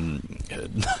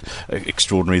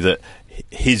extraordinary that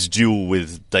his duel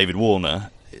with David Warner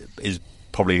is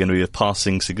probably going to be of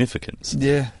passing significance.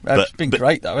 Yeah, it's been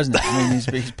great though, hasn't it? I mean,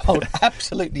 he's bowled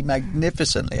absolutely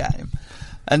magnificently at him,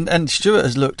 and Stewart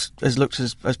has looked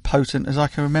as potent as I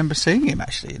can remember seeing him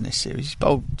actually in this series. He's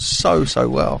bowled so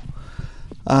well.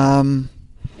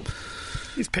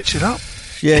 He's pitched it up.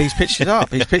 Yeah, he's pitched it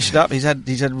up. He's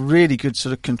had really good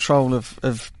sort of control of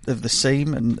the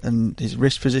seam, and his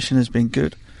wrist position has been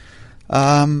good.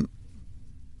 And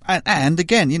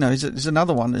again, there's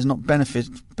another one that's not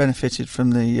benefited from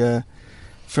the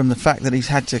fact that he's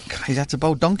had to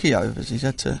bowl donkey overs. He's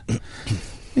had to,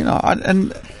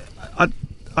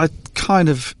 I kind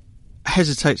of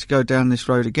hesitate to go down this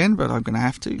road again, but I'm going to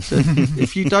have to. So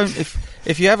if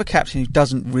you have a captain who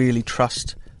doesn't really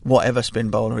trust whatever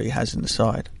spin bowler he has in the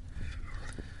side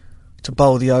to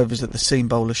bowl the overs that the seam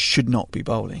bowler should not be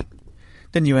bowling,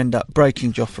 then you end up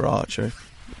breaking Jofra Archer.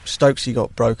 Stokesy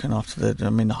got broken after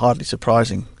hardly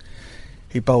surprising.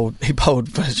 He bowled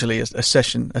virtually a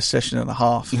session and a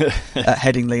half at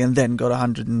Headingley, and then got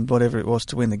 100 and whatever it was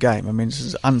to win the game. I mean, this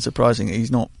is unsurprising.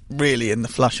 He's not really in the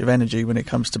flush of energy when it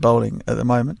comes to bowling at the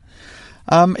moment.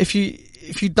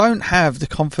 If you don't have the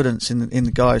confidence in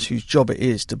the guys whose job it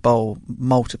is to bowl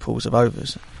multiples of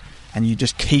overs, and you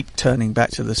just keep turning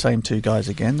back to the same two guys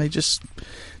again, they just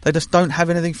don't have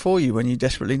anything for you when you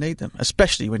desperately need them,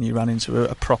 especially when you run into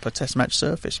a proper test match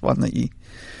surface, one that you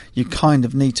kind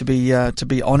of need to be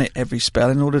on it every spell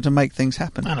in order to make things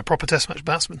happen. And a proper test match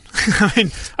batsman.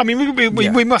 I mean,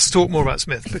 we must talk more about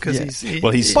Smith because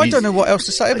I don't know what else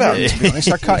to say about him. To be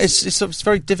honest, it's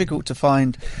very difficult to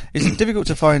find. It's difficult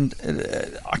to find.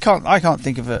 I can't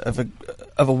think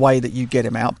of a way that you get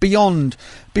him out beyond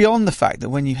the fact that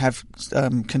when you have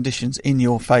conditions in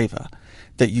your favour,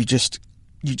 that you just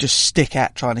stick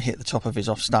at trying to hit the top of his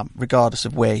off stump, regardless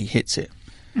of where he hits it.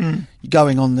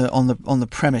 Going on the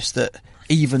premise that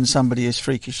even somebody as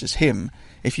freakish as him,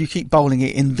 if you keep bowling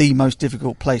it in the most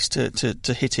difficult place to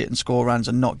hit it and score runs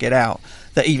and not get out,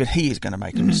 that even he is going to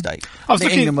make a mistake. I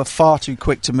think England were far too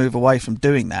quick to move away from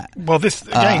doing that. Well, this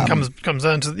again comes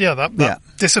down to that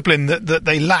discipline that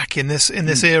they lack in this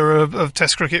era of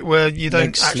Test cricket, where you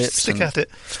don't actually stick at it.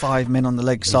 5 men on the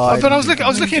leg side. But I was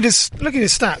looking at his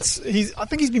stats. I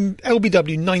think he's been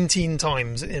LBW 19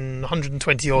 times in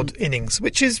 120 odd innings,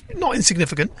 which is not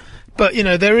insignificant. But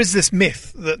there is this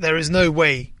myth that there is no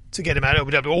way to get him out of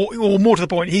LBW, or more to the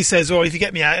point, he says, if you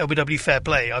get me out of LBW, fair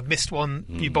play. I've missed one,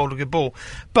 you bowled a good ball.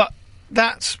 But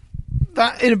that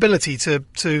inability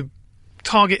to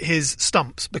target his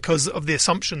stumps because of the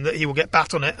assumption that he will get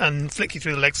bat on it and flick you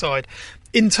through the leg side,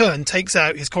 in turn takes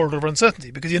out his corridor of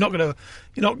uncertainty, because you're not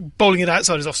bowling it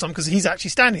outside his off stump, because he's actually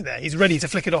standing there. He's ready to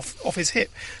flick it off his hip.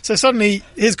 So suddenly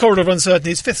his corridor of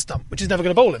uncertainty is fifth stump, which is never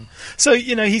going to bowl him. So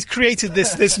he's created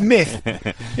this myth,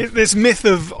 this myth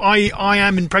of I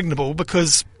am impregnable,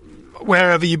 because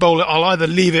wherever you bowl it, I'll either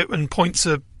leave it and point to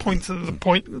the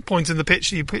point in the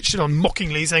pitch you pitched it on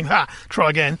mockingly, saying try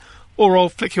again, or I'll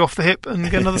flick you off the hip and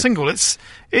get another single. It's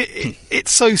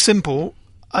so simple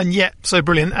and yet so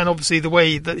brilliant, and obviously the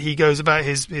way that he goes about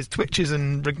his twitches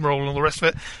and rigmarole and all the rest of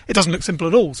it, it doesn't look simple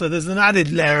at all. So there's an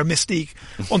added layer of mystique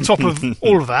on top of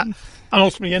all of that, and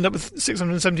ultimately you end up with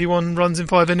 671 runs in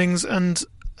 5 innings and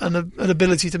an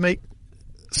ability to make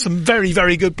some very,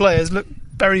 very good players look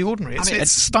very ordinary.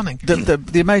 It's stunning.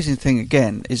 The amazing thing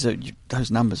again is that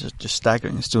those numbers are just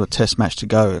staggering. There's still a test match to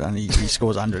go, and he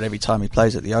scores 100 every time he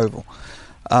plays at the Oval.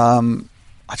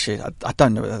 Actually, I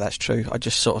don't know whether that's true. I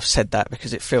just sort of said that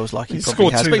because it feels like he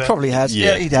probably has. But he probably has.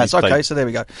 Yeah, he has. Okay, so there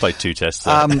we go. Played 2 tests.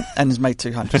 And has made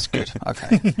 200. Good.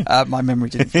 Okay. My memory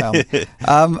didn't fail me.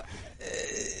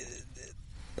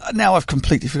 Now I've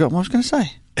completely forgotten what I was going to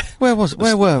say. Where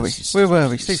were we?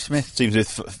 Steve Smith.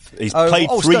 He's played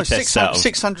 3 tests out of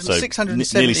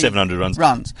 670 nearly 700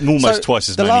 runs. Almost twice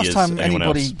as many as anyone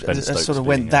else. The last time anybody sort of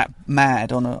went that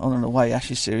mad on an away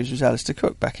Ashes series was Alistair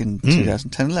Cook back in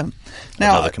 2010-11.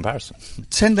 Now, another comparison.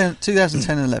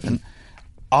 2010-11,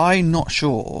 I'm not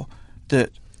sure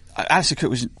that Alistair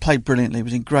Cook played brilliantly,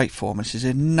 was in great form. This is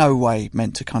in no way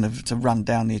meant to run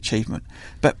down the achievement.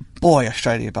 But boy,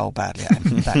 Australia bowled badly at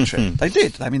him that trip. They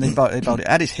did. I mean, they bowled it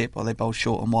at his hip, or they bowled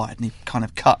short and wide, and he kind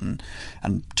of cut and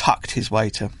tucked his way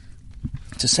to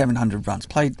 700 runs.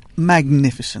 Played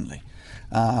magnificently.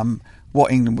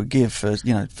 What England would give for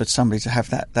somebody to have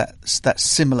that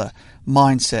similar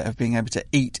mindset of being able to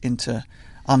eat into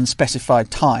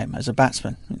unspecified time as a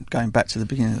batsman, going back to the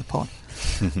beginning of the pod.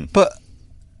 But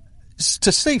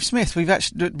to Steve Smith, we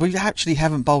actually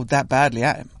haven't bowled that badly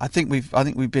at him. I think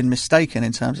we've been mistaken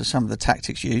in terms of some of the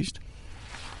tactics used,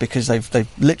 because they've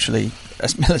literally,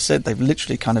 as Miller said,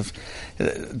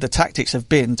 the tactics have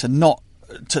been to not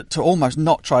to almost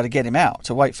not try to get him out,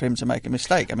 to wait for him to make a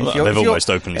mistake. I mean, they've almost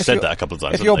openly said that a couple of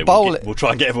times. If you're bowling, we'll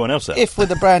try and get everyone else out. If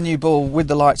with a brand new ball with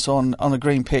the lights on a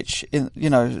green pitch,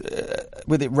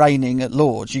 with it raining at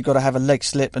Lords, you've got to have a leg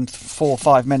slip and 4 or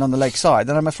 5 men on the leg side.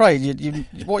 Then I'm afraid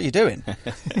what are you doing?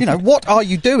 What are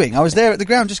you doing? I was there at the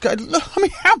ground just going, look, I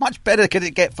mean, how much better could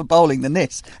it get for bowling than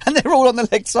this? And they're all on the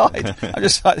leg side. I'm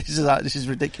just like, this is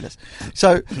ridiculous.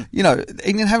 So,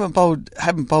 England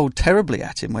haven't bowled terribly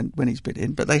at him when he's been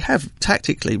in, but they have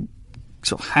tactically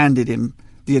sort of handed him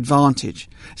the advantage.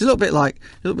 It's a little bit like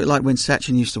when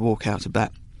Sachin used to walk out to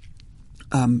bat.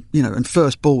 And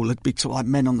first ball would be sort of like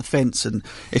men on the fence, and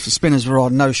if the spinners were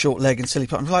on, no short leg and silly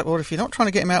putt. I'm like, well, if you're not trying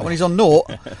to get him out when he's on naught,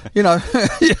 you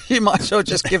might as well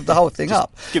just give the whole thing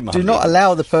up. Do not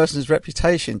allow the person's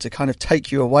reputation to kind of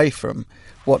take you away from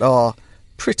what are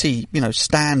pretty,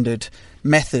 standard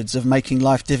methods of making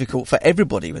life difficult for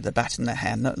everybody with a bat in their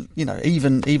hand.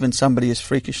 Even somebody as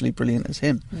freakishly brilliant as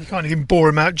him. You can't even bore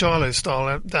him out Gilo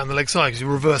style down the leg side because you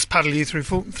reverse paddle you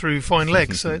through fine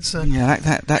legs. So it's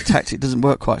that tactic doesn't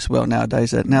work quite so well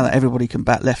nowadays. Now that everybody can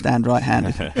bat left hand, right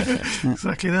handed.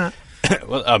 Exactly that.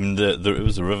 Well, it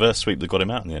was a reverse sweep that got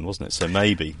him out in the end, wasn't it? So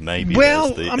maybe.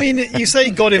 Well, you say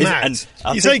got him out.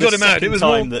 You say got him out. It was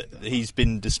time that he's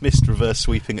been dismissed reverse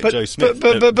sweeping at Joe Smith.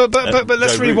 But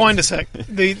let's rewind a sec.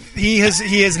 He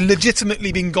has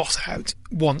legitimately been got out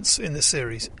once in this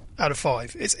series out of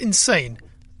 5. It's insane.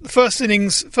 The first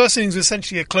innings was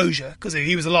essentially a closure because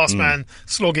he was the last man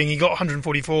slogging. He got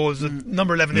 144, was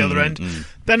number 11 the other end.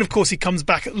 Then, of course, he comes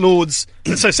back at Lords.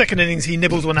 So second innings, he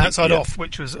nibbles one outside off,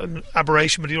 which was an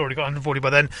aberration, but he'd already got 140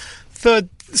 by then.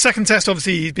 Second test,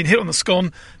 obviously, he's been hit on the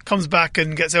scon, comes back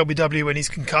and gets LBW when he's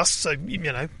concussed. So,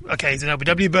 okay, he's an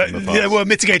LBW, but there were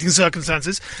mitigating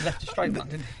circumstances. Left a straight one,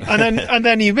 didn't he? and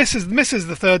then he misses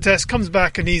the third test, comes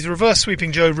back and he's reverse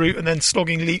sweeping Joe Root and then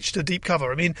slogging Leach to deep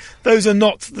cover. I mean, those are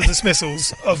not the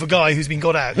dismissals of a guy who's been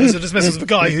got out. Those are dismissals of a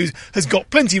guy who has got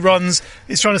plenty runs,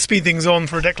 is trying to speed things on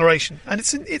for a declaration. And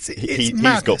it's madness.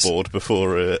 He's got bored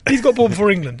before... He's got bored before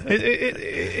England.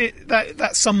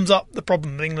 That sums up the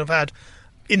problem that England have had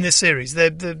in this series. Their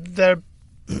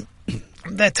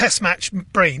test match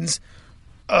brains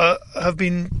have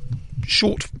been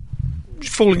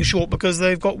falling short because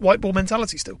they've got white ball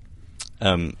mentality still.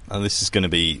 And this is going to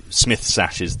be Smith's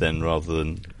Ashes then rather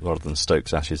than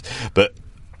Stokes' Ashes. But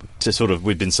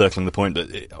we've been circling the point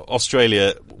that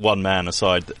Australia, one man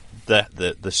aside,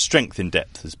 the strength in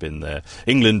depth has been there.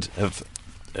 England have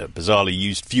bizarrely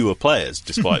used fewer players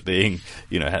despite being,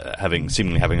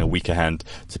 seemingly having a weaker hand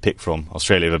to pick from.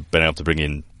 Australia have been able to bring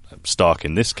in Stark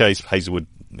in this case. Hazelwood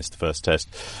missed the first test.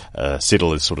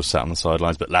 Siddle has sort of sat on the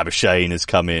sidelines, but Labuschagne has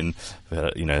come in,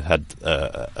 had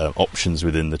options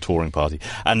within the touring party.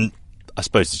 And I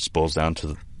suppose it just boils down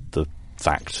to the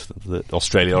fact that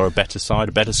Australia are a better side,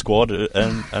 a better squad,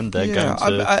 and they're going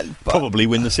to probably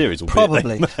win the series.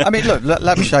 Probably. I mean, look,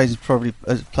 Labuschagne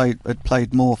had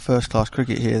played more first-class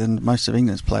cricket here than most of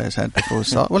England's players had before the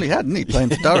start. Well, he hadn't. He playing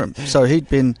for Durham, so he'd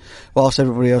been whilst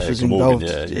everybody else was involved.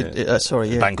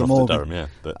 Bancroft to Durham, yeah.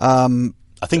 But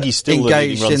I think he's still the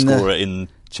leading run scorer in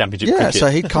Championship cricket. So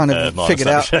he'd kind of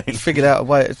figured out a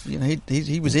way.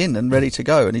 He was in and ready to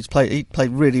go, and he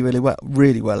played really, really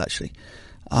well actually.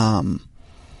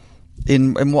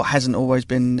 In what hasn't always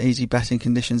been easy batting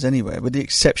conditions anywhere, with the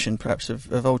exception perhaps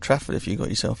of Old Trafford if you got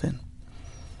yourself in.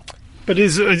 But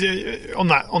is on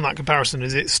that comparison,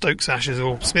 is it Stokes' Ashes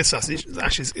or Smith's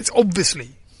Ashes? It's obviously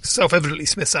self-evidently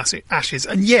Smith's Ashes,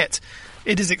 and yet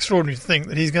it is extraordinary to think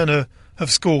that he's going to have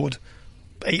scored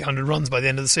 800 runs by the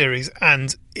end of the series,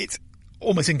 and it's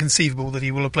almost inconceivable that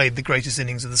he will have played the greatest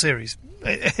innings of the series.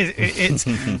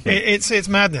 It's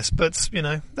madness, but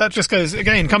that just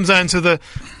comes down to the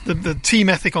team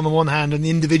ethic on the one hand and the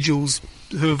individuals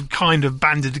who have kind of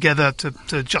banded together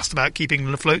to just about keep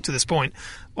England afloat to this point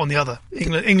on the other.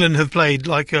 England have played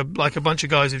like a bunch of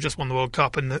guys who've just won the World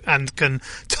Cup and can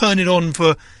turn it on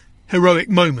for heroic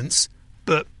moments,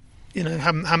 but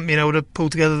haven't been able to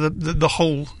pull together the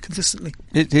whole consistently.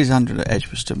 His 100 at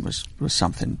Edgbaston was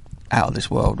something out of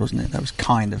this world, wasn't it? That was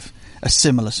kind of a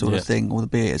similar sort of thing,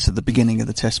 albeit it's at the beginning of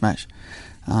the Test match.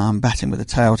 Batting with a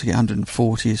tail to get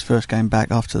 140, his first game back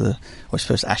his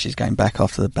first Ashes game back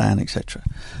after the ban, etc.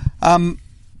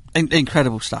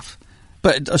 Incredible stuff.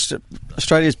 But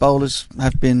Australia's bowlers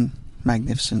have been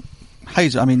magnificent.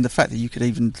 The fact that you could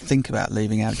even think about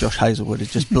leaving out Josh Hazelwood, it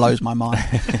just blows my mind.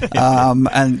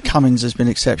 And Cummins has been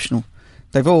exceptional.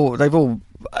 They've all.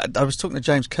 I was talking to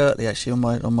James Kirtley actually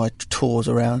on my tours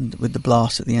around with the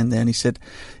Blast at the end there, and he said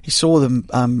he saw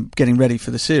them getting ready for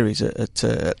the series at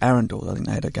Arundel. I think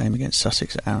they had a game against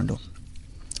Sussex at Arundel,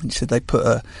 And he said they put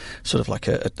a sort of like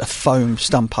a foam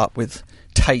stump up with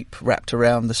tape wrapped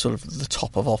around the sort of the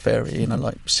top of off area,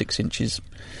 like 6 inches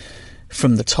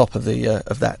from the top of the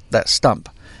of that stump.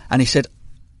 And he said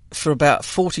for about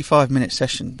 45-minute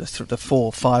session, the 4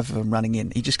 or 5 of them running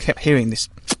in, he just kept hearing this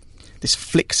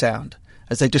flick sound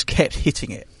as they just kept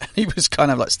hitting it. He was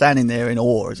kind of like standing there in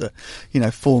awe as a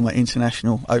former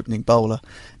international opening bowler,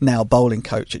 now bowling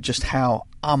coach, at just how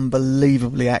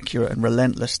unbelievably accurate and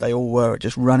relentless they all were at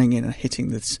just running in and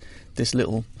hitting this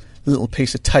little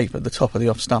piece of tape at the top of the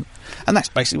off stump. And that's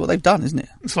basically what they've done, isn't it?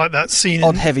 It's like that scene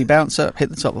odd heavy bouncer, hit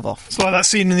the top of off. It's like that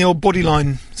scene in the old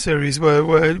Bodyline series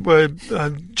where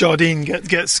Jardine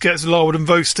gets Larwood and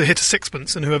Vos to hit a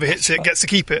sixpence, and whoever hits it gets to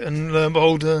keep it, and lo and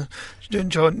behold,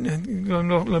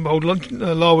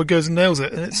 Larwood goes and nails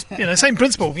it. And it's same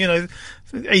principle,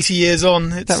 80 years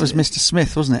on. That was Mr.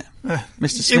 Smith, wasn't it?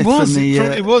 Mr.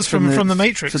 Smith it was from The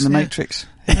Matrix. From The Matrix.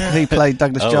 He played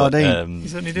Douglas Jardine. He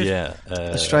certainly did. Yeah,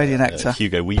 Australian actor.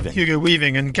 Hugo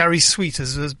Weaving And Gary Sweet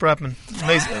as Bradman.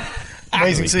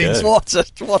 Amazing scenes. What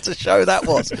a show that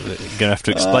was. You're going to have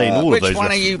to explain all of those. Which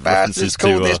one of you bastards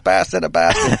called this bastard a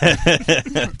bastard?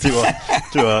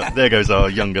 There goes our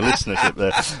younger listenership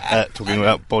there, talking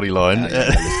about Bodyline.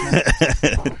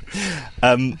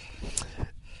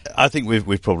 I think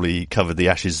we've probably covered the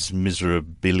Ashes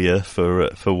miserabilia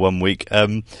for 1 week.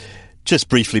 Just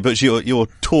briefly, but your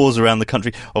tours around the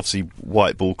country. Obviously,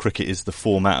 white ball cricket is the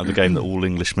format of the game that all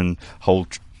Englishmen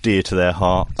hold dear to their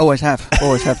heart. Always have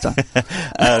done.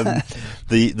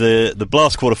 The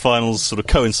Blast quarterfinals sort of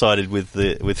coincided with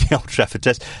the Old Trafford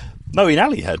Test. Moeen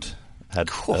Ali had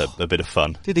a bit of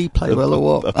fun. Did he play well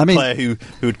or what? A player who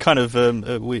had kind of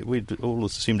we'd all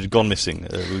assumed had gone missing.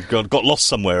 Got lost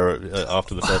somewhere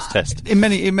after the first test. In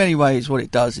many ways, what it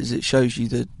does is it shows you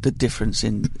the difference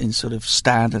in sort of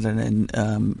standard and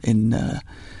in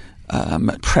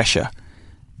pressure.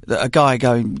 A guy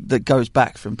that goes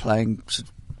back from playing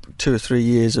 2 or 3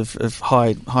 years of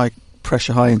high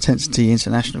pressure, high intensity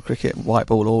international cricket, white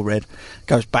ball or red,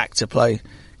 goes back to play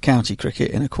county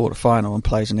cricket in a quarter final and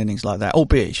plays an innings like that,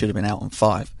 albeit he should have been out on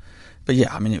 5. But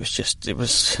yeah, I mean, it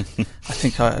was I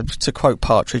think to quote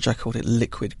Partridge, I called it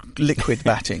liquid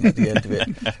batting at the end of it.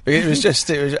 But it was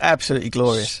absolutely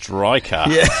glorious. Striker.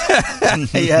 Yeah.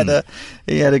 he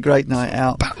had a great night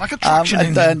out. Bat like a traction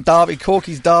engine. And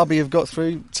Corky's Derby have got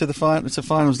through to the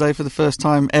finals day for the first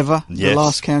time ever. Yes, the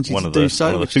last county to do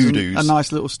so, which is a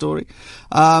nice little story.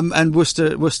 And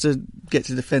Worcester get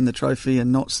to defend the trophy,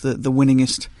 and Notts the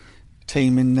winningest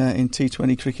team in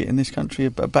T20 cricket in this country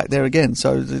are back there again.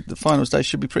 So the finals day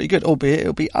should be pretty good, albeit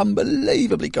it'll be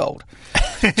unbelievably cold.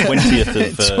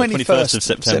 21st of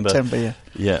September.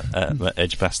 Yeah,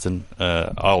 Edgbaston.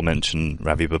 I'll mention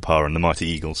Ravi Bopara and the Mighty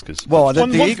Eagles because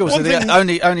the Eagles are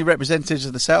the only representatives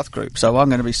of the South Group. So I'm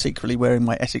going to be secretly wearing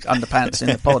my Essex underpants in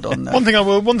the pod. On one thing I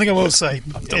will say.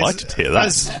 I'm delighted to hear that.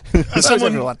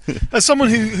 As someone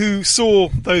who saw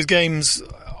those games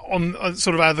on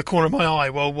sort of out of the corner of my eye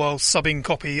while subbing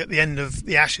copy at the end of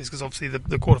the Ashes, because obviously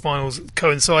the quarterfinals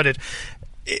coincided.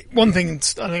 One thing, I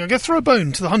think I'm going to throw a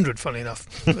bone to the 100, funnily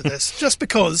enough, with this, just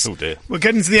because we're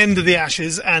getting to the end of the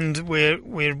Ashes and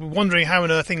we're wondering how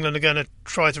on earth England are going to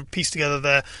try to piece together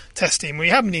their test team. We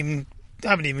haven't even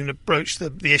approached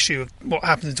the issue of what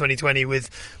happens in 2020 with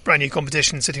brand new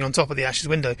competition sitting on top of the Ashes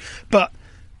window, but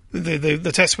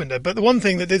the test window. But the one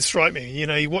thing that did strike me,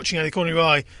 you're watching out of the corner of your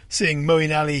eye, seeing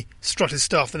Moeen Ali strut his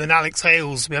stuff, and then Alex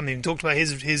Hales, we haven't even talked about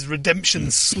his redemption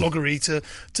sloggery to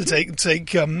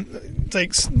take them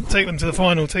to the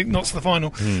final, take Notts to the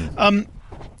final.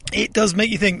 It does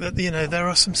make you think that there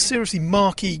are some seriously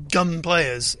marquee gun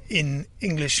players in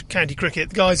English county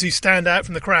cricket, the guys who stand out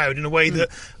from the crowd in a way that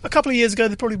a couple of years ago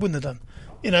they probably wouldn't have done.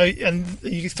 And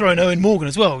you throw in Owen Morgan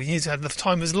as well. He's had the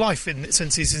time of his life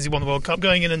since he won the World Cup,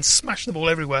 going in and smashing the ball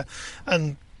everywhere.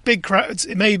 And big crowds.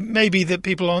 It may be that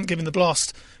people aren't giving the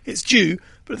Blast its due,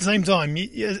 but at the same time,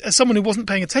 as someone who wasn't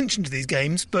paying attention to these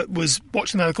games but was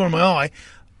watching them out of the corner of my eye,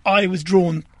 I was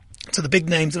drawn to the big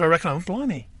names that I recognise.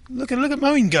 Blimey, look at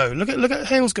Moeen go. Look at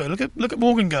Hales go. Look at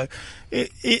Morgan go.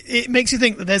 It makes you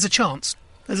think that there's a chance.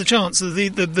 There's a chance that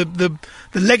the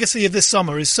legacy of this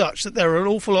summer is such that there are an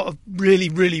awful lot of really,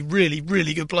 really, really,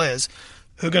 really good players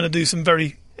who are going to do some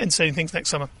very entertaining things next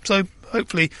summer. So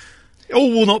hopefully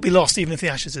all will not be lost, even if the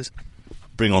Ashes is.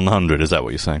 Bring on the 100, is that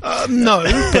what you're saying? No,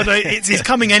 but it's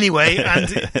coming anyway,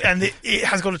 and it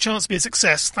has got a chance to be a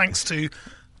success thanks to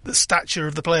the stature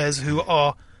of the players who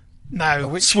are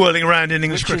now swirling around in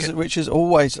English cricket. Which is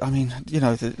always, I mean,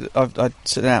 I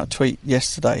sent out a tweet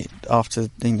yesterday after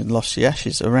England lost the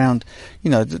Ashes around,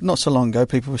 not so long ago,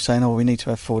 people were saying, we need to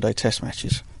have 4-day test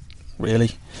matches.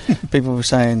 really. People were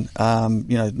saying,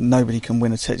 nobody can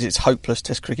win a test. It's hopeless.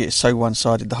 Test cricket is so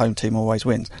one-sided. The home team always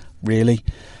wins. Really.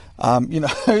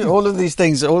 All of these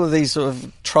things, all of these sort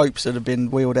of tropes that have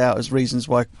been wheeled out as reasons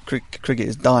why cricket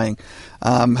is dying,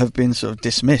 have been sort of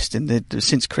dismissed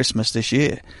since Christmas this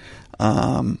year.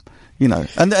 And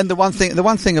the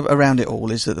one thing around it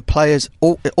all is that the players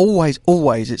always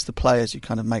it's the players who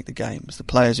kind of make the game. It's the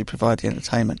players who provide the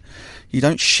entertainment. You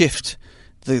don't shift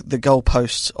the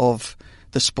goalposts of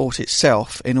the sport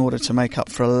itself in order to make up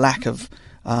for a lack of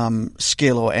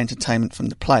skill or entertainment from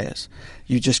the players.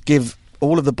 You just give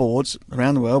all of the boards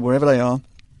around the world, wherever they are,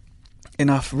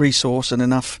 enough resource and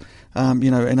enough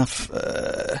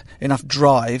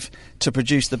drive to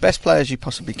produce the best players you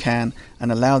possibly can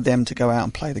and allow them to go out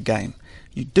and play the game.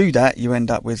 You do that, you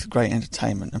end up with great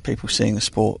entertainment and people seeing the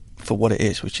sport for what it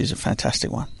is, which is a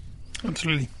fantastic one.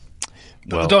 Absolutely.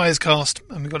 Well, the die is cast,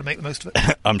 and we've got to make the most of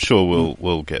it. I'm sure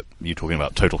we'll get you talking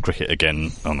about Total Cricket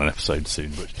again on an episode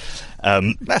soon. But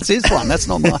that's his one. That's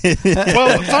not mine.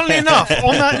 Well, funnily enough,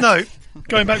 on that note,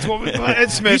 going back to what Ed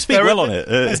Smith, you speak well on it.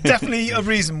 There's definitely a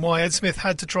reason why Ed Smith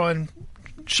had to try and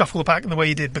shuffle the pack in the way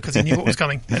he did, because he knew what was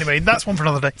coming. Anyway, that's one for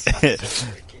another day.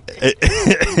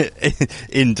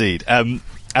 Indeed, and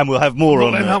we'll have more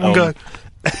on that one go.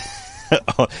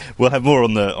 We'll have more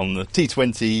on the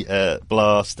T20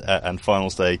 blast and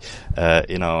finals day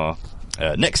in our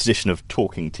next edition of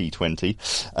Talking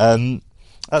T20.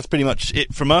 That's pretty much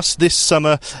it from us. This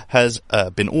summer has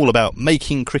been all about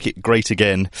making cricket great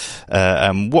again,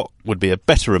 and what would be a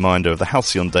better reminder of the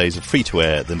halcyon days of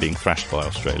free-to-air than being thrashed by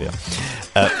Australia.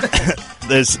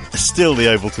 There's still the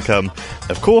Oval to come,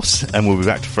 of course, and we'll be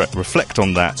back to reflect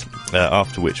on that,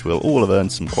 after which we'll all have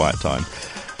earned some quiet time.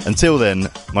 Until then,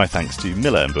 my thanks to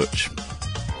Miller and Butch,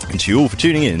 and to you all for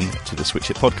tuning in to the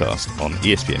Switch It podcast on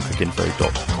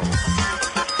ESPNcricinfo.com.